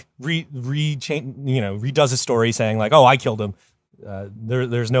 Isaac redoes his story saying, oh, I killed him.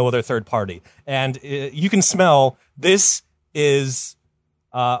 There's no other third party. And you can smell this is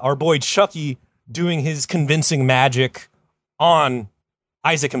our boy Chucky doing his convincing magic on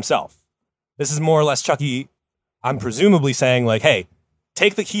Isaac himself. This is more or less Chucky, I'm presumably saying, hey,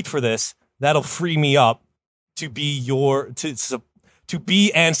 take the heat for this. That'll free me up to be to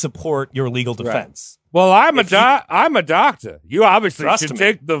be and support your legal defense. Right. Well, I'm a doctor. You obviously should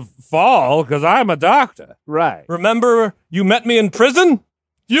take the fall because I'm a doctor. Right. Remember, you met me in prison?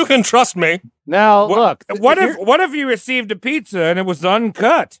 You can trust me. Now, look. What if you received a pizza and it was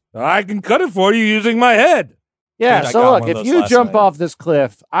uncut? I can cut it for you using my head. Yeah, Dude, so look, if you jump off this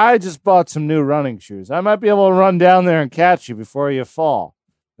cliff, I just bought some new running shoes. I might be able to run down there and catch you before you fall.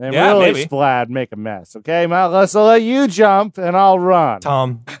 And really splat, make a mess, okay? I'll let you jump and I'll run.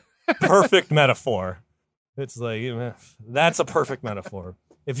 Tom, perfect metaphor. It's that's a perfect metaphor.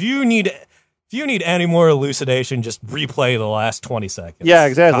 If you need any more elucidation, just replay the last 20 seconds. Yeah,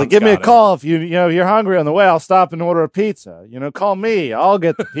 exactly. Give me a call if you're hungry on the way. I'll stop and order a pizza. Call me. I'll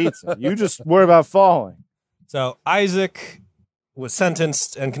get the pizza. You just worry about falling. So Isaac was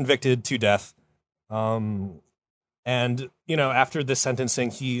sentenced and convicted to death. And, after this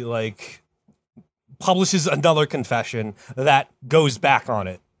sentencing, he publishes another confession that goes back on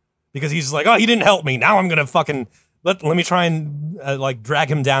it because he's like, oh, he didn't help me. Now I'm going to fucking let me try and drag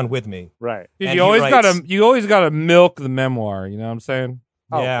him down with me. Right. Dude, you always gotta milk the memoir. You know what I'm saying?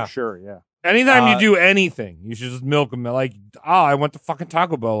 Oh, yeah, for sure. Yeah. Anytime you do anything, you should just milk them. I went to fucking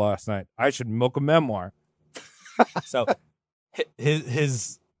Taco Bell last night. I should milk a memoir. So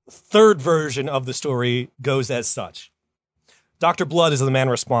his third version of the story goes as such. Dr. Blood is the man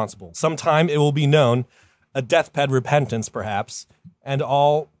responsible. Sometime it will be known, a deathbed repentance perhaps, and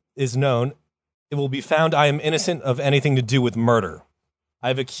all is known, it will be found I am innocent of anything to do with murder.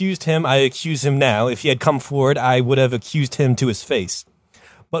 I've accused him. I accuse him now. If he had come forward, I would have accused him to his face.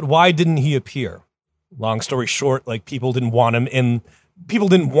 But why didn't he appear? Long story short, like people didn't want him in. People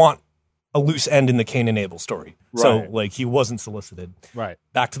didn't want a loose end in the Cain and Abel story. Right. So like he wasn't solicited. Right.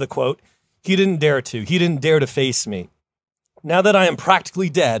 Back to the quote. He didn't dare to. He didn't dare to face me. Now that I am practically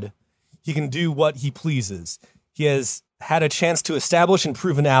dead, he can do what he pleases. He has had a chance to establish and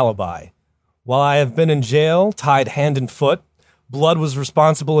prove an alibi. While I have been in jail, tied hand and foot, Blood was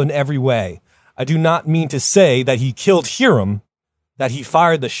responsible in every way. I do not mean to say that he killed Hiram, that he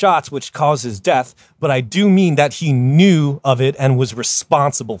fired the shots which caused his death, but I do mean that he knew of it and was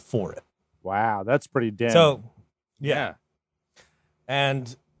responsible for it. Wow, that's pretty damn. So, yeah.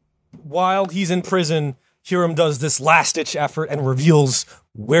 And while he's in prison, Hiram does this last-ditch effort and reveals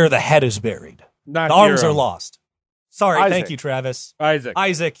where the head is buried. Not the arms Hiram. are lost. Sorry, Isaac. thank you, Travis.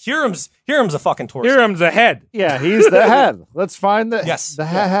 Isaac. Hiram's a fucking torso. Hiram's a head. Yeah, he's the head. Let's find the Yes. the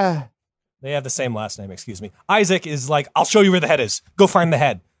head. They have the same last name, excuse me. Isaac is like, I'll show you where the head is. Go find the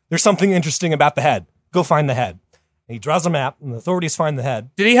head. There's something interesting about the head. Go find the head. And he draws a map, and the authorities find the head.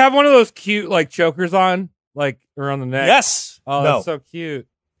 Did he have one of those cute like chokers on, like around the neck? Yes. Oh, No. that's so cute.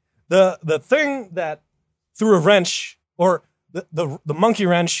 The thing that threw a wrench, or the monkey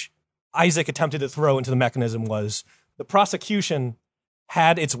wrench Isaac attempted to throw into the mechanism was the prosecution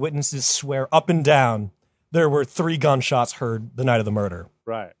had its witnesses swear up and down there were 3 gunshots heard the night of the murder.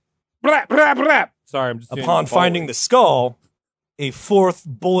 Right. Brap, brap, brap. Sorry, I'm just doing Upon the finding Foley. the skull, a 4th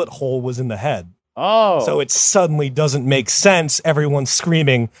bullet hole was in the head. Oh. So it suddenly doesn't make sense. Everyone's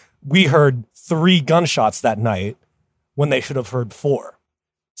screaming, we heard 3 gunshots that night when they should have heard 4.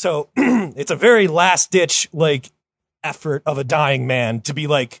 So it's a very last-ditch like effort of a dying man to be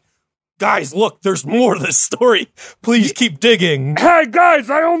like, guys, look, there's more to this story. Please keep digging. Hey guys,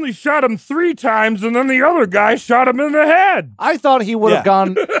 I only shot him 3 times, and then the other guy shot him in the head. I thought he would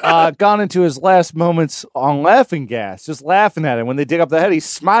have gone into his last moments on laughing gas, just laughing at him. When they dig up the head, he's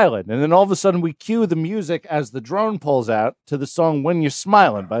smiling. And then all of a sudden we cue the music as the drone pulls out to the song When You're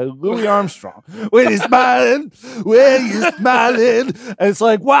Smiling by Louis Armstrong. When you're smiling, when you're smiling. And it's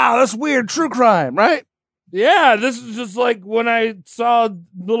like, wow, that's weird. True crime, right? Yeah, this is just like when I saw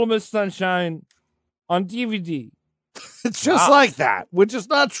Little Miss Sunshine on DVD. It's just like that, which is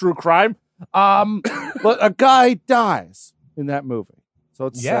not true crime. But a guy dies in that movie. So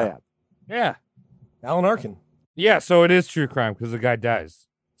it's sad. Yeah. Alan Arkin. Yeah, so it is true crime because the guy dies.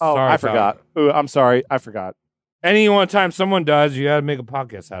 Oh, Sorry, I forgot. Ooh, I'm sorry. I forgot. Any one time someone dies, you got to make a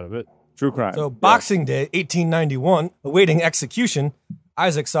podcast out of it. True crime. So Boxing Day, 1891, awaiting execution,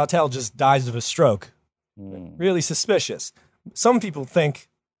 Isaac Sawtelle just dies of a stroke. Really suspicious. Some people think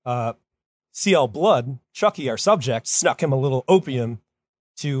C.L. Blood, Chucky, our subject, snuck him a little opium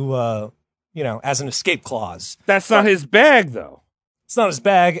to, as an escape clause. That's not his bag, though. It's not his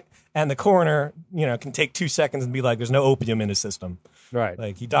bag, and the coroner, can take 2 seconds and be like, there's no opium in his system. Right.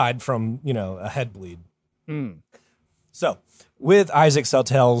 Like, he died from, a head bleed. So, with Isaac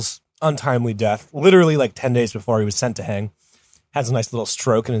Sawtelle's untimely death, literally like 10 days before he was sent to hang, has a nice little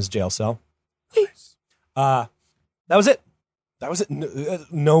stroke in his jail cell. That was it.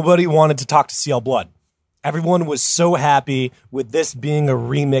 Nobody wanted to talk to C.L. Blood. Everyone was so happy with this being a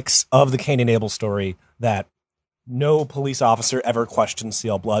remix of the Cain and Abel story that no police officer ever questioned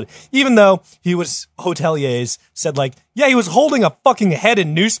C.L. Blood, even though he was hoteliers, said like, yeah, he was holding a fucking head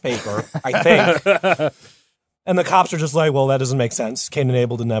in newspaper, I think. And the cops are just like, well, that doesn't make sense. Cain and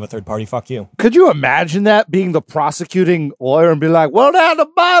Abel didn't have a third party. Fuck you. Could you imagine that, being the prosecuting lawyer and be like, well, now the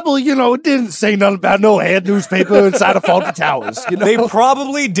Bible, it didn't say nothing about no head newspaper inside of Fawlty Towers. They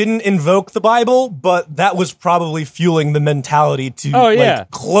probably didn't invoke the Bible, but that was probably fueling the mentality to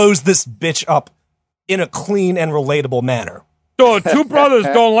close this bitch up in a clean and relatable manner. So 2 brothers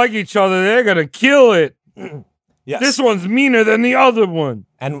don't like each other. They're going to kill it. Yes. This one's meaner than the other one.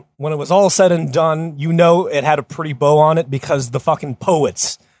 And when it was all said and done, it had a pretty bow on it because the fucking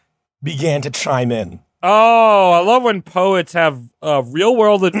poets began to chime in. Oh, I love when poets have real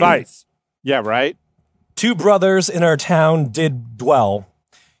world advice. Yeah, right? 2 brothers in our town did dwell.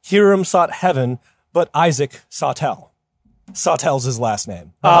 Hiram sought heaven, but Isaac Sawtelle. Sawtelle's his last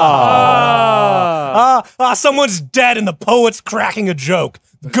name. Someone's dead and the poet's cracking a joke.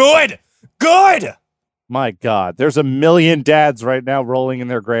 Good! My God, there's a million dads right now rolling in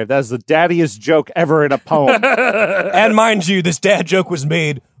their grave. That is the daddiest joke ever in a poem. And mind you, this dad joke was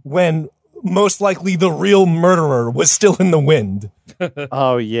made when most likely the real murderer was still in the wind.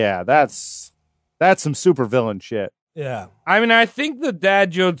 Oh, yeah, that's some supervillain shit. Yeah. I mean, I think the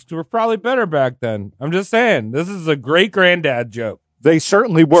dad jokes were probably better back then. I'm just saying, this is a great granddad joke. They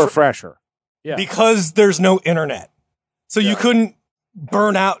certainly were fresher. Yeah. Because there's no internet. So you couldn't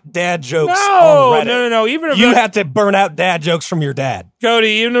burn out dad jokes No, on Reddit. no. Even if You had to burn out dad jokes from your dad. Cody,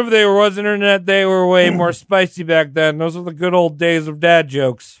 even if there was internet, they were way more spicy back then. Those were the good old days of dad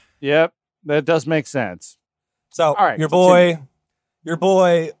jokes. Yep, that does make sense. So All right, your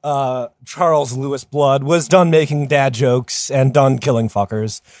boy, Charles Lewis Blood was done making dad jokes and done killing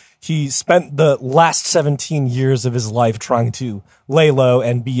fuckers. He spent the last 17 years of his life trying to lay low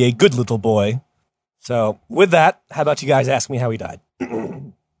and be a good little boy. So with that, how about you guys ask me how he died?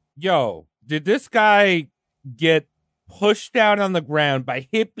 Yo, did this guy get pushed down on the ground by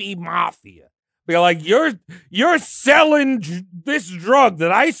hippie mafia? They're like, you're selling this drug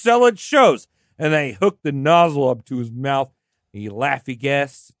that I sell at shows. And they hooked the nozzle up to his mouth. And he laughy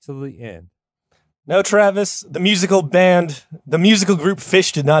gasped till the end. No, Travis, the musical group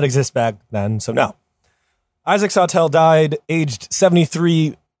Fish did not exist back then, so no. Isaac Sawtelle died aged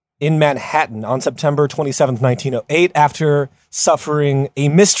 73 in Manhattan on September 27th, 1908, after suffering a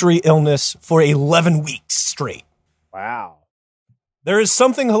mystery illness for 11 weeks straight. Wow. There is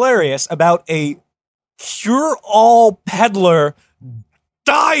something hilarious about a cure-all peddler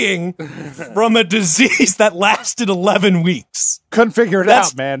dying from a disease that lasted 11 weeks. Couldn't figure it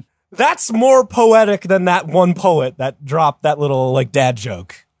out, man. That's more poetic than that one poet that dropped that little like dad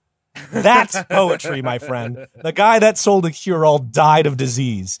joke. That's poetry, my friend. The guy that sold a cure-all died of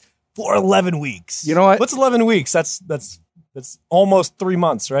disease for 11 weeks. You know what? What's 11 weeks? That's almost 3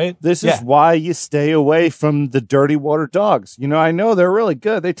 months, right? This is why you stay away from the dirty water dogs. You know, I know they're really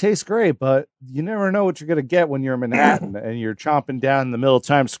good. They taste great, but you never know what you're going to get when you're in Manhattan and you're chomping down in the middle of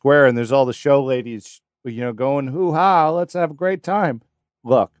Times Square and there's all the show ladies, going, hoo-ha, let's have a great time.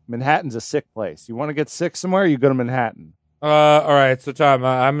 Look, Manhattan's a sick place. You want to get sick somewhere, you go to Manhattan. All right, so Tom,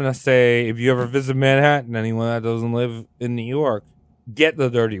 I'm going to say if you ever visit Manhattan, anyone that doesn't live in New York, get the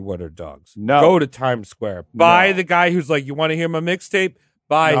dirty water dogs. No. Go to Times Square. Buy the guy who's like, you want to hear my mixtape?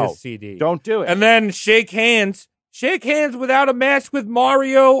 Buy his CD. Don't do it. And then shake hands. Shake hands without a mask with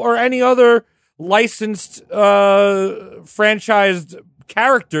Mario or any other licensed franchised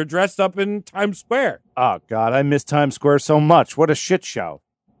character dressed up in Times Square. Oh, God, I miss Times Square so much. What a shit show.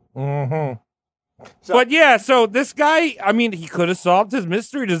 Mm-hmm. So this guy, I mean, he could have solved his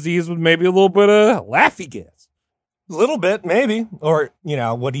mystery disease with maybe a little bit of laughy gas. A little bit, maybe. Or,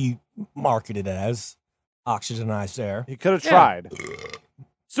 what he marketed as oxygenized air. He could have tried.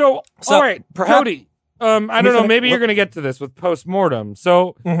 So, all right, perhaps, Cody, I don't know, maybe you're going to get to this with postmortem.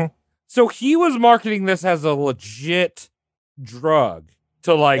 So, so he was marketing this as a legit drug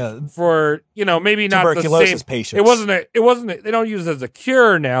to for, maybe not tuberculosis the same patients. It wasn't, they don't use it as a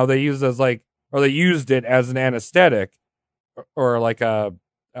cure now. They use it as they used it as an anesthetic or like a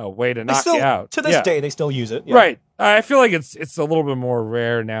way to knock you out. To this day, they still use it. Yeah. Right. I feel like it's a little bit more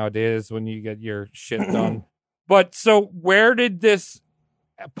rare nowadays when you get your shit done. But so where did this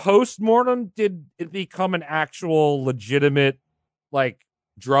post-mortem, did it become an actual legitimate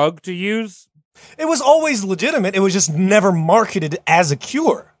drug to use? It was always legitimate. It was just never marketed as a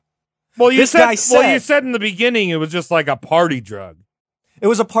cure. Well, you said in the beginning it was just like a party drug. It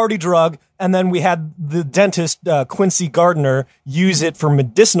was a party drug, and then we had the dentist, Quincy Gardner, use it for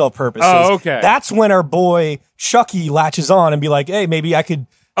medicinal purposes. Oh, okay. That's when our boy Chucky latches on and be like, hey, maybe I could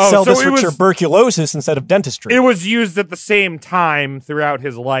sell this for tuberculosis instead of dentistry. It was used at the same time throughout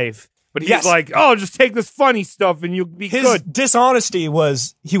his life. But he's like, just take this funny stuff and you'll be good. His dishonesty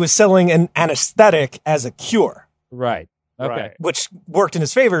was he was selling an anesthetic as a cure. Right. Okay. Right. Which worked in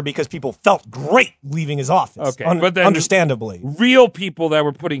his favor because people felt great leaving his office. Okay. But then understandably. Real people that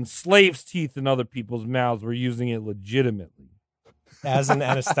were putting slaves' teeth in other people's mouths were using it legitimately. As an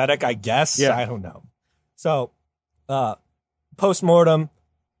anesthetic, I guess. Yeah. I don't know. So, post-mortem,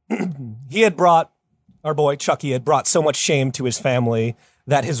 our boy Chucky had brought so much shame to his family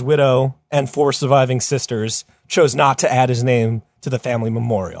that his widow and 4 surviving sisters chose not to add his name to the family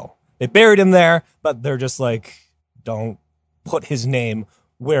memorial. They buried him there, but they're just like, don't put his name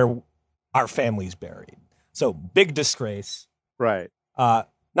where our family's buried. So big disgrace. Right.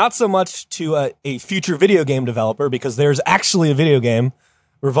 Not so much to a future video game developer, because there's actually a video game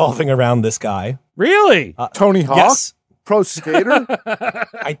revolving around this guy. Really? Tony Hawk? Yes. Pro skater?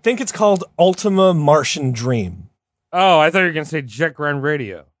 I think it's called Ultima Martian Dream. Oh, I thought you were going to say Jet Grind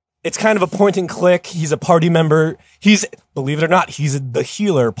Radio. It's kind of a point and click. He's a party member. Believe it or not, he's the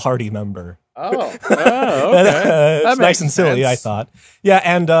healer party member. Oh, okay. It's nice and silly, I thought. Yeah,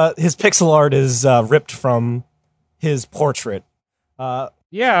 and his pixel art is ripped from his portrait.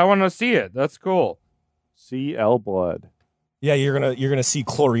 Yeah, I want to see it. That's cool. CL Blood. Yeah, you're gonna see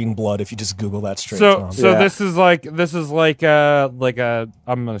chlorine blood if you just Google that straight. So Tom. this is like a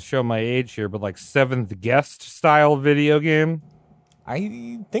I'm gonna show my age here, but like Seventh Guest style video game.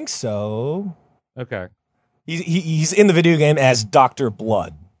 I think so. Okay. He's in the video game as Dr.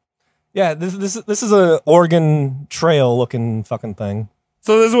 Blood. Yeah, this is an Oregon Trail looking fucking thing.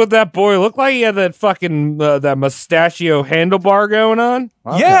 So this is what that boy looked like. He had that fucking that mustachio handlebar going on.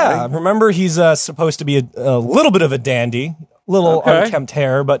 Okay. Yeah, remember he's supposed to be a little bit of a dandy, little unkempt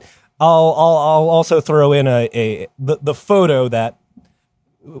hair. But I'll also throw in the photo that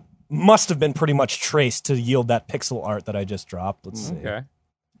must have been pretty much traced to yield that pixel art that I just dropped. Let's see. Okay.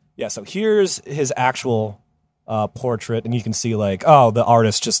 Yeah, so here's his actual portrait, and you can see the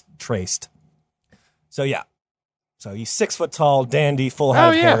artist just traced. So yeah. So he's 6 foot tall, dandy, full head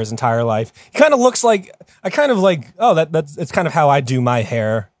of hair his entire life. He kind of looks like it's kind of how I do my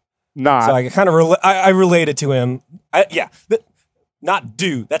hair. Not. So I kind of I related to him. That's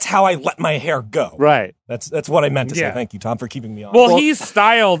how I let my hair go. Right. That's what I meant to say. Thank you, Tom, for keeping me on. Well, he's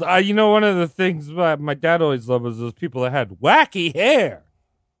styled. One of the things my dad always loved was those people that had wacky hair.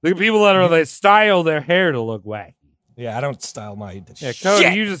 The people that they style their hair to look wacky. Yeah, I don't style my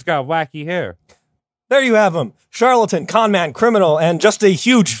Cody, you just got wacky hair. There you have him. Charlatan, conman, criminal, and just a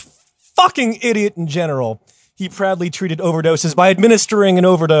huge fucking idiot in general. He proudly treated overdoses by administering an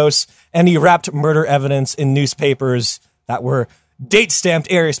overdose, and he wrapped murder evidence in newspapers that were date-stamped,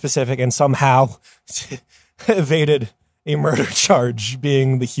 area-specific, and somehow evaded a murder charge,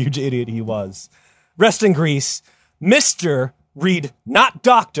 being the huge idiot he was. Rest in Greece, Mr. Reed, not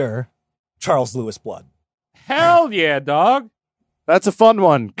Dr. Charles Lewis Blood. Hell yeah, dog. That's a fun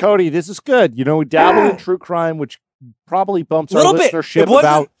one. Cody, this is good. We dabble in true crime, which probably bumps our listenership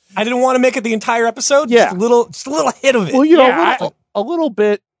about. I didn't want to make it the entire episode. Yeah. Just a little hit of it. Well, a little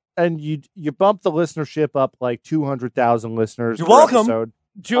bit, and you bump the listenership up like 200,000 listeners. You're welcome. Episode.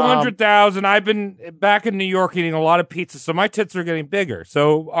 200,000. I've been back in New York eating a lot of pizza, so my tits are getting bigger.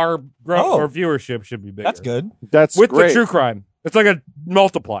 So our viewership should be bigger. That's good. That's with great. The true crime. It's like a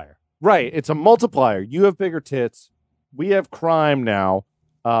multiplier. Right. It's a multiplier. You have bigger tits. We have crime now.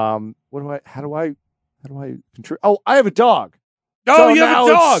 How do I contribute? Oh, I have a dog. Oh, so you have a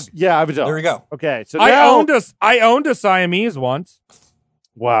dog. Yeah, I have a dog. There we go. Okay. So I owned a Siamese once.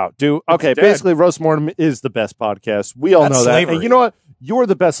 Wow, dude. Okay, basically Roast Mortem is the best podcast. We all know that. Slavery. And you know what? You're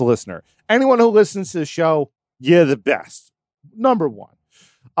the best listener. Anyone who listens to the show, you're the best. Number one.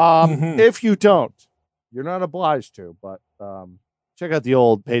 If you don't, you're not obliged to, but check out the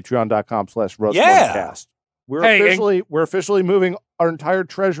old patreon.com/roastmortemcast. We're officially moving our entire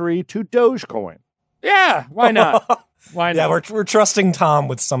treasury to Dogecoin. Yeah, why not? Why not? Yeah, we're trusting Tom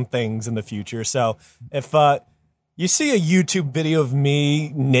with some things in the future. So if you see a YouTube video of me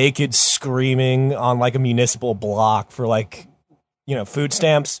naked screaming on like a municipal block for food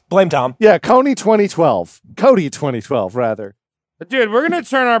stamps, blame Tom. Yeah, Cody 2012 rather. Dude, we're going to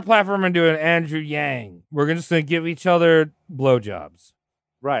turn our platform into an Andrew Yang. We're just going to give each other blowjobs.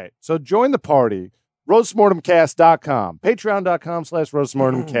 Right. So join the party. RoastMortemCast.com.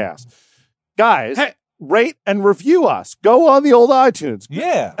 Patreon.com/RoastMortemCast. Guys, rate and review us. Go on the old iTunes.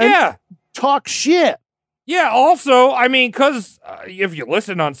 Yeah. Talk shit. Yeah, also, because if you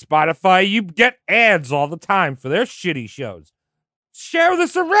listen on Spotify, you get ads all the time for their shitty shows. Share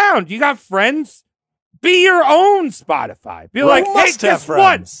this around. You got friends? Be your own Spotify. Be like, hey, guess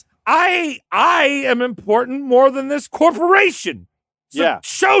what? I am important more than this corporation. So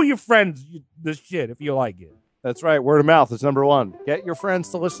show your friends this shit if you like it. That's right. Word of mouth is number one. Get your friends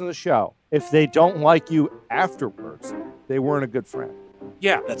to listen to the show. If they don't like you afterwards, they weren't a good friend.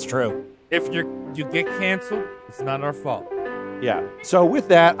 Yeah. That's true. If you get canceled, it's not our fault. Yeah. So with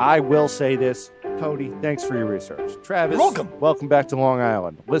that, I will say this. Cody, thanks for your research. Travis, welcome back to Long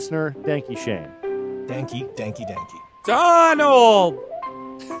Island. Listener, thank you, Shane. Danky. Donald!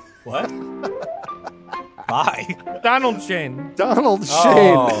 What? Bye. Donald Shane.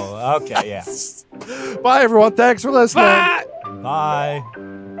 Oh, okay, yeah. Bye, everyone. Thanks for listening. Bye.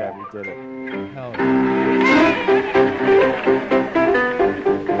 Okay, we did it. Hell yeah.